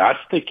 That's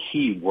the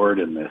key word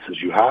in this,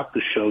 is you have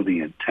to show the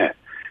intent.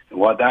 And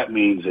what that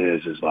means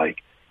is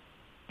like,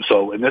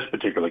 so in this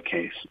particular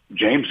case,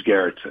 James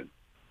Garrettson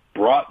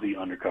brought the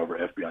undercover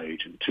FBI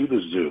agent to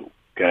the zoo,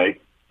 okay?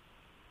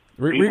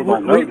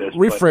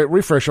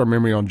 Refresh our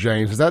memory on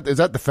James. Is that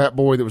the fat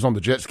boy that was on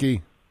the jet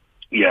ski?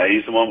 Yeah,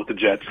 he's the one with the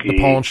jet ski. The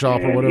pawn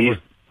shop or whatever?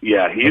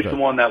 He's the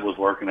one that was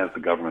working as the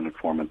government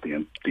informant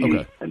the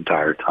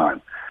entire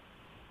time.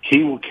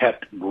 He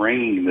kept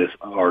bringing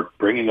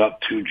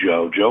up to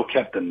Joe. Joe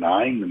kept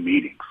denying the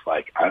meetings.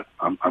 Like,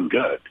 I'm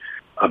good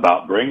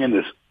about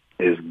bringing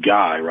his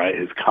guy, right,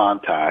 his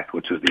contact,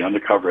 which is the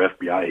undercover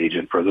FBI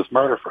agent for this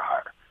murder for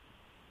hire.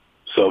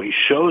 So he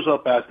shows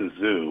up at the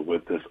zoo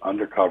with this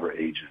undercover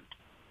agent,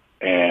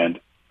 and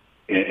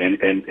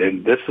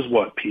this is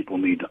what people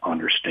need to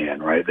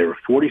understand, right? There were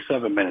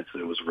 47 minutes.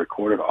 It was a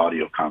recorded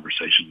audio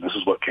conversation. This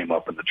is what came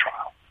up in the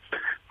trial.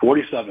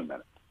 47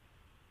 minutes.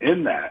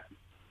 In that,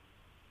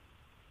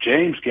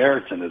 James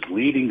Garrettson is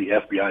leading the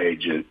FBI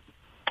agent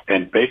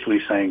and basically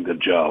saying to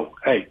Joe,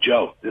 "Hey,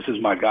 Joe, this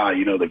is my guy.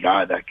 You know, the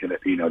guy that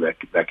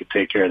could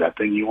take care of that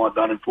thing you want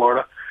done in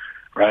Florida,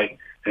 right?"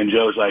 And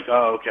Joe's like,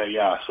 "Oh, okay,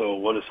 yeah. So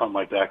what is something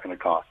like that going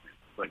to cost me?"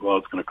 Like, "Well,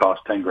 it's going to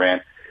cost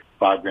 $10,000,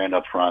 $5,000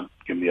 up front.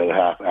 Give me the other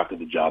half after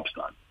the job's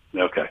done."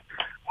 Okay.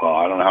 Well,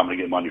 I don't know how I'm going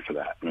to get money for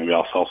that. Maybe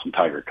I'll sell some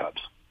tiger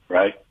cubs,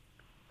 right?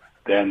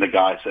 Then the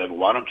guy said, "Well,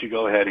 why don't you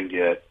go ahead and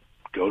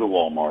go to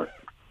Walmart,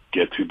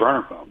 get 2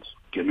 burner phones.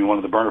 Give me one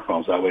of the burner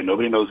phones. That way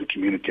nobody knows to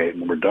communicate,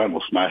 and when we're done,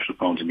 we'll smash the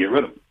phones and get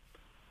rid of them."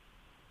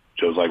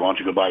 Joe's like, "Why don't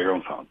you go buy your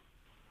own phone?"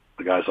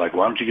 The guy's like,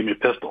 "Why don't you give me a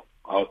pistol?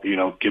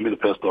 Give me the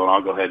pistol, and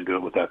I'll go ahead and do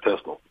it with that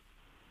pistol."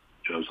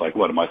 Joe's like,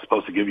 "What, am I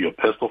supposed to give you a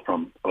pistol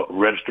from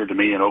registered to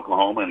me in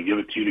Oklahoma and give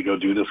it to you to go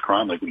do this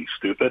crime? Like, are you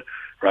stupid?"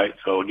 Right?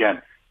 So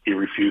again, he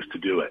refused to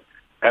do it.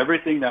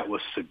 Everything that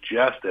was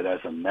suggested as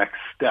a next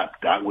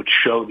step that would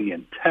show the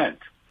intent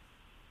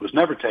was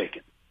never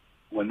taken.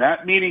 When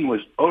that meeting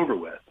was over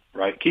with,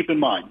 right, keep in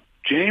mind,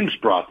 James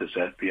brought this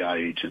FBI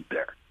agent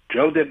there.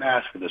 Joe didn't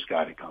ask for this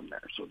guy to come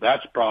there. So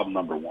that's problem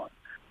number one.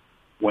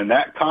 When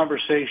that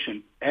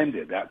conversation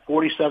ended, that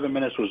 47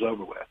 minutes was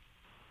over with,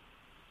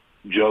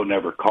 Joe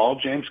never called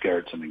James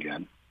Garrettson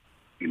again.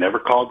 He never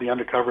called the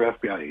undercover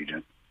FBI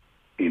agent.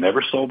 He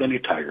never sold any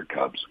tiger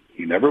cubs.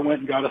 He never went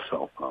and got a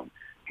cell phone.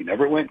 He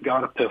never went and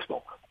got a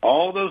pistol.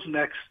 All those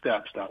next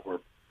steps that was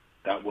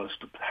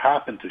to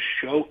happen to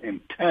show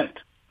intent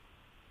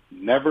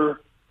never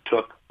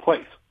took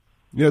place.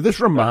 You know, this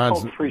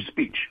reminds me free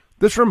speech.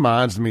 This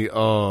reminds me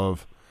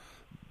of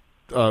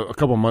a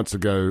couple months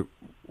ago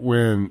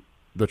when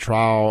the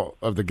trial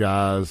of the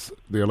guys,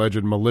 the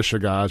alleged militia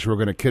guys who were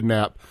going to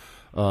kidnap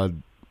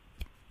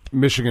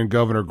Michigan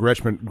Governor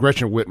Gretchen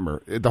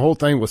Whitmer. The whole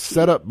thing was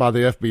set up by the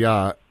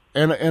FBI,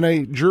 and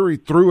a jury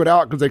threw it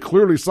out because they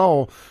clearly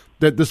saw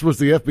that this was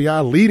the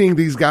FBI leading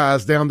these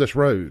guys down this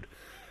road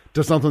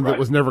to something that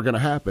was never going to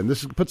happen.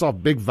 This puts off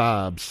big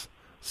vibes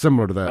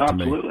similar to that to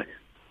me.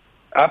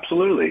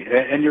 Absolutely.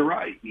 And you're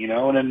right.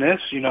 And in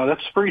this,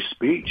 that's free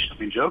speech. I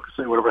mean, Joe can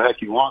say whatever the heck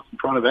he wants in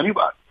front of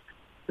anybody.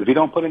 If you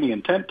don't put any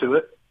intent to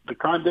it, the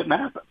crime didn't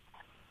happen.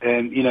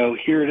 And,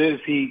 here it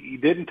is. He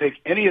didn't take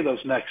any of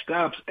those next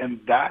steps.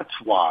 And that's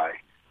why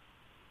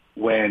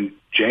when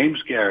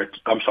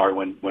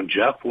when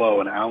Jeff Lowe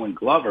and Alan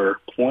Glover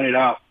pointed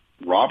out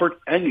Robert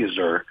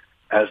Engeser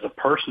as the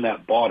person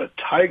that bought a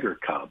tiger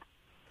cub,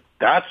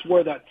 that's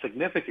where that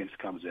significance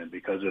comes in,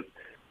 because if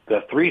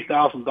the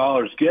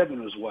 $3,000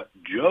 given is what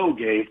Joe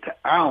gave to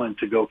Alan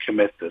to go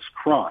commit this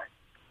crime,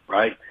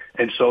 right?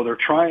 And so they're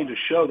trying to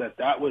show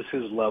that was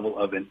his level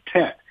of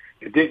intent.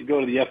 It didn't go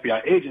to the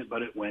FBI agent,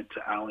 but it went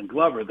to Alan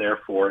Glover.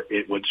 Therefore,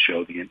 it would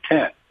show the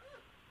intent.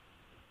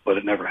 But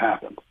it never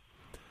happened.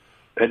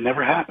 It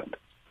never happened.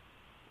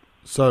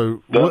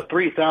 So the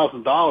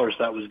 $3,000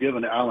 that was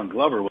given to Alan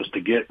Glover was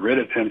to get rid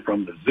of him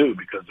from the zoo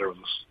because there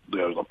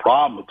was a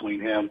problem between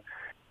him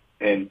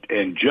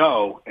and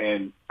Joe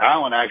and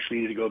Alan actually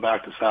need to go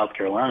back to South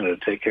Carolina to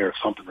take care of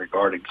something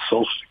regarding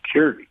Social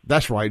Security.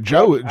 That's right.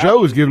 Joe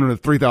was giving him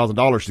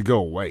 $3,000 to go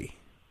away.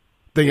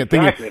 It had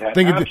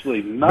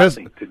absolutely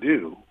nothing to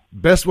do.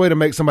 Best way to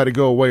make somebody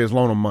go away is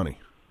loan them money.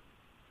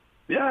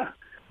 Yeah.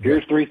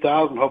 Here's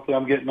 $3,000. Hopefully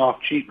I'm getting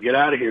off cheap. Get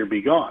out of here.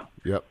 Be gone.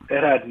 Yep.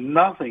 It had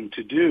nothing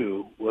to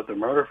do with the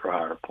murder for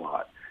hire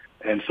plot.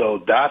 And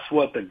so that's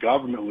what the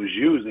government was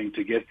using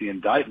to get the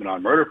indictment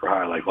on murder for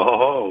hire. Like,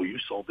 oh, you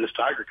sold this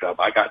tiger cub.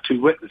 I got 2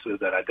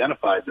 witnesses that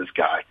identified this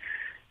guy.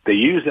 They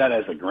used that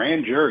as a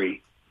grand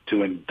jury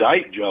to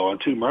indict Joe on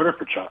 2 murder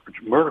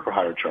for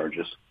hire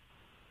charges,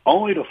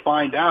 only to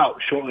find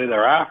out shortly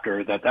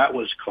thereafter that that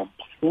was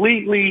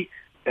completely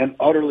and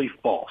utterly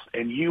false.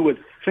 And you would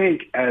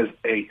think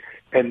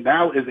and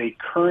now is a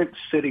current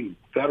sitting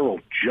federal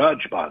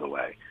judge, by the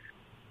way,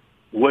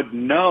 would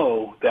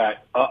know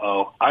that,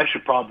 I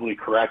should probably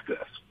correct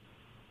this,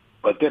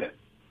 but didn't.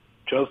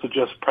 Chose to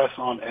just press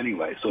on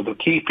anyway. So the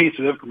key piece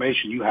of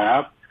information you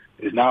have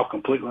is now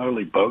completely and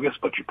utterly bogus,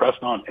 but you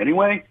pressed on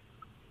anyway?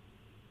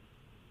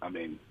 I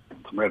mean,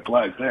 some red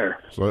flags there.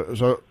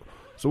 So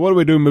what do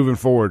we do moving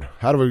forward?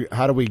 How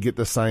do we get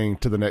this thing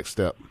to the next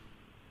step?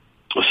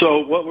 So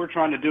what we're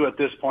trying to do at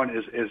this point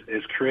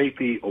is create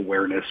the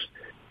awareness,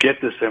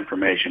 get this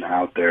information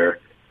out there,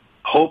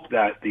 hope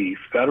that the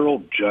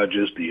federal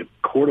judges, the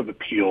Court of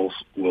Appeals,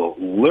 will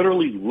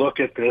literally look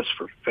at this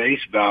for face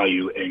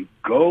value and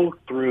go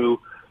through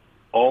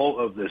all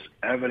of this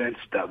evidence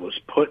that was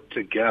put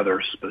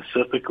together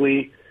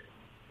specifically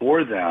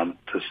for them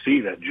to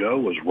see that Joe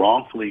was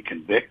wrongfully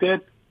convicted.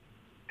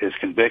 His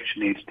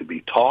conviction needs to be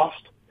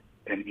tossed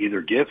and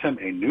either give him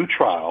a new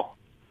trial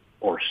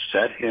or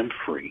set him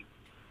free,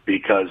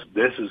 because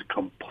this is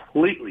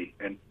completely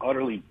and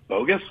utterly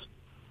bogus.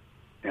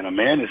 And a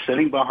man is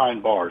sitting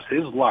behind bars.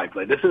 His life,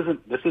 like this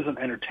isn't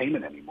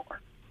entertainment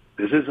anymore.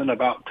 This isn't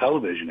about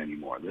television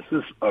anymore. This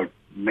is a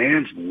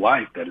man's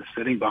life that is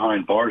sitting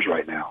behind bars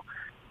right now.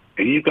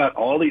 And you've got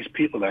all these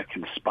people that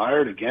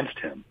conspired against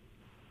him,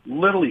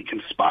 literally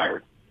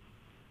conspired,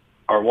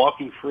 are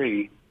walking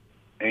free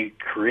and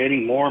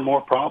creating more and more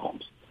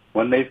problems.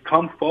 When they've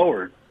come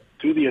forward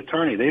to the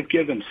attorney, they've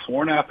given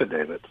sworn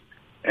affidavits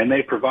and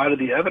they provided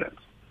the evidence.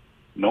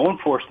 No one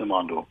forced them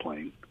onto a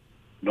plane.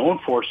 No one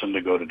forced them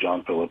to go to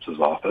John Phillips's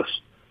office.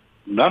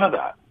 None of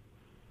that.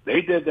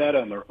 They did that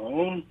on their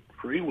own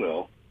free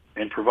will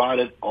and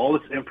provided all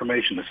this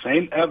information, the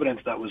same evidence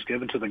that was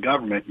given to the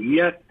government. And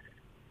yet,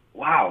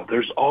 wow,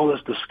 there's all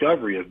this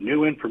discovery of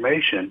new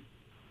information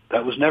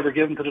that was never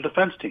given to the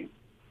defense team.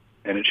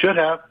 And it should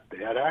have.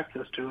 They had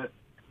access to it.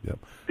 Yep.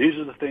 These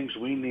are the things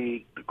we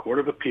need the Court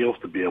of Appeals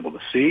to be able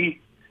to see.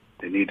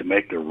 They need to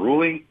make their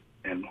ruling,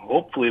 and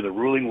hopefully the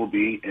ruling will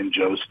be in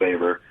Joe's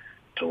favor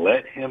to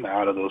let him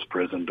out of those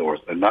prison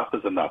doors. Enough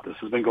is enough. This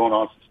has been going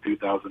on since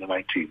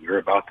 2019. We're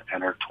about to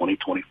enter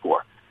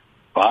 2024.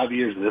 5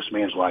 years of this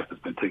man's life has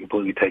been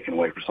completely taken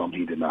away for something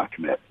he did not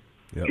commit.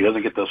 Yep. He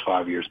doesn't get those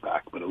 5 years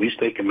back, but at least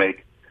they can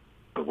make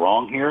the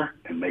wrong here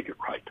and make it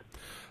right.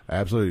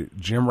 Absolutely.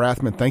 Jim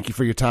Rathman, thank you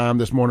for your time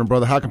this morning,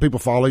 brother. How can people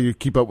follow you,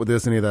 keep up with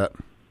this, any of that?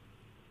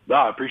 No,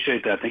 I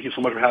appreciate that. Thank you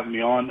so much for having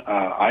me on.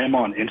 I am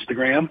on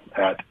Instagram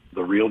at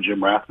The Real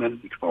Jim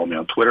Rathman. You can follow me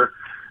on Twitter,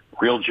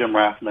 Real Jim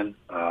Rathman.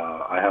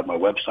 I have my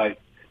website,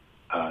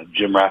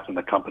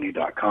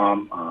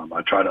 JimRathmanTheCompany.com.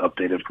 I try to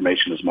update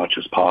information as much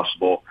as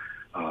possible.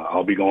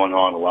 I'll be going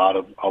on a lot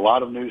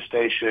of news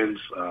stations.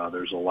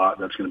 There's a lot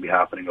that's going to be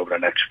happening over the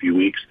next few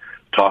weeks,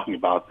 talking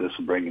about this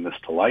and bringing this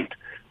to light.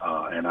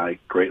 And I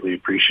greatly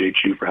appreciate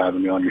you for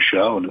having me on your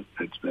show, and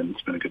it's been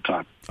a good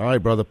time. All right,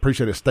 brother.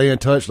 Appreciate it. Stay in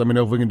touch. Let me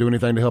know if we can do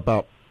anything to help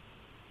out.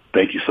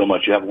 Thank you so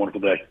much. You have a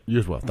wonderful day. You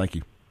as well. Thank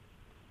you.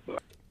 Bye.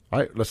 All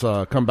right, let's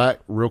come back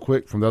real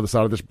quick from the other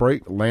side of this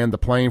break, land the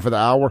plane for the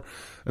hour,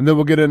 and then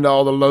we'll get into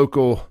all the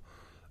local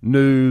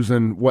news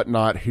and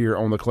whatnot here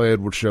on the Clay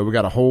Edwards Show. We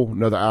got a whole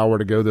another hour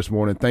to go this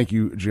morning. Thank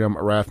you, Jim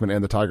Rathman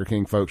and the Tiger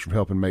King folks, for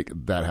helping make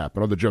that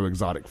happen, or the Joe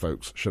Exotic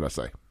folks, should I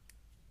say.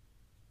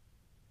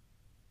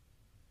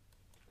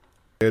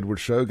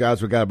 Edwards Show.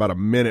 Guys, we got about a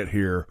minute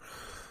here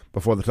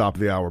before the top of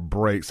the hour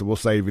break, so we'll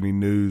save any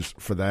news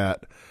for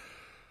that.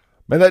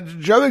 Man, that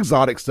Joe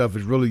Exotic stuff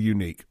is really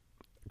unique,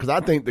 because I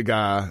think the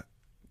guy,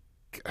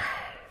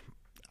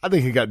 I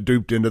think he got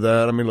duped into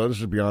that. I mean, let's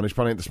just be honest, he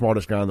probably ain't the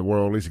smartest guy in the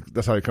world. At least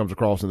that's how he comes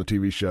across in the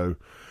TV show.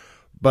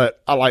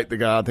 But I like the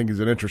guy. I think he's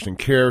an interesting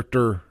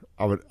character.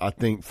 I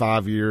think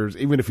 5 years,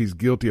 even if he's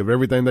guilty of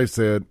everything they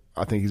said,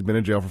 I think he's been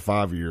in jail for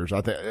 5 years.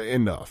 I think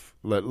enough.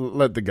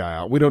 Let the guy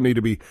out. We don't need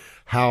to be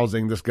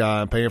housing this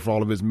guy and paying for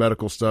all of his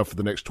medical stuff for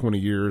the next 20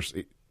 years.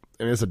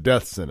 And it's a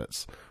death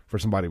sentence for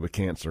somebody with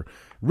cancer.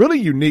 Really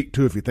unique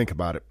too, if you think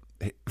about it.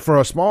 For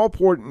a small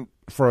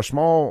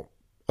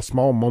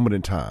moment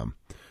in time,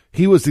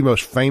 he was the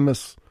most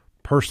famous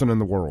person in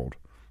the world,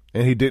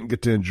 and he didn't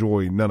get to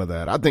enjoy none of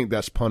that. I think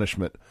that's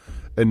punishment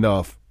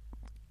enough,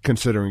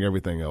 considering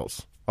everything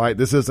else. All right,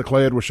 this is the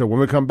Clay Edwards Show. When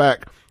we come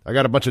back, I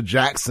got a bunch of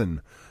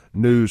Jackson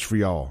news for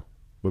y'all.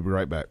 We'll be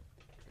right back.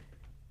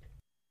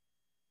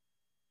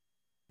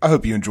 I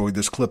hope you enjoyed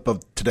this clip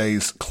of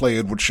today's Clay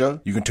Edwards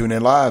Show. You can tune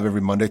in live every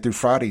Monday through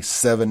Friday,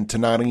 7 to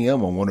 9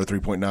 a.m. on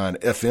 103.9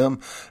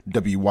 FM,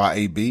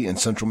 WYAB in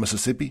Central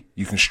Mississippi.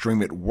 You can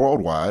stream it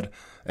worldwide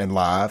and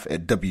live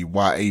at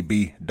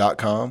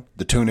WYAB.com,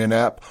 the TuneIn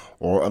app,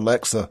 or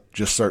Alexa.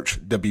 Just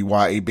search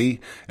WYAB.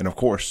 And of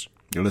course,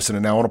 you're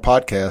listening now on a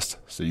podcast,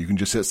 so you can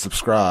just hit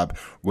subscribe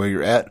where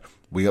you're at.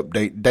 We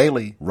update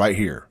daily right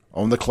here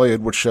on the Clay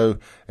Edwards Show,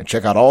 and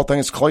check out all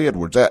things Clay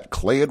Edwards at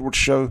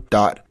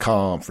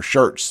ClayEdwardsShow.com for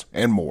shirts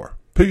and more.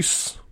 Peace.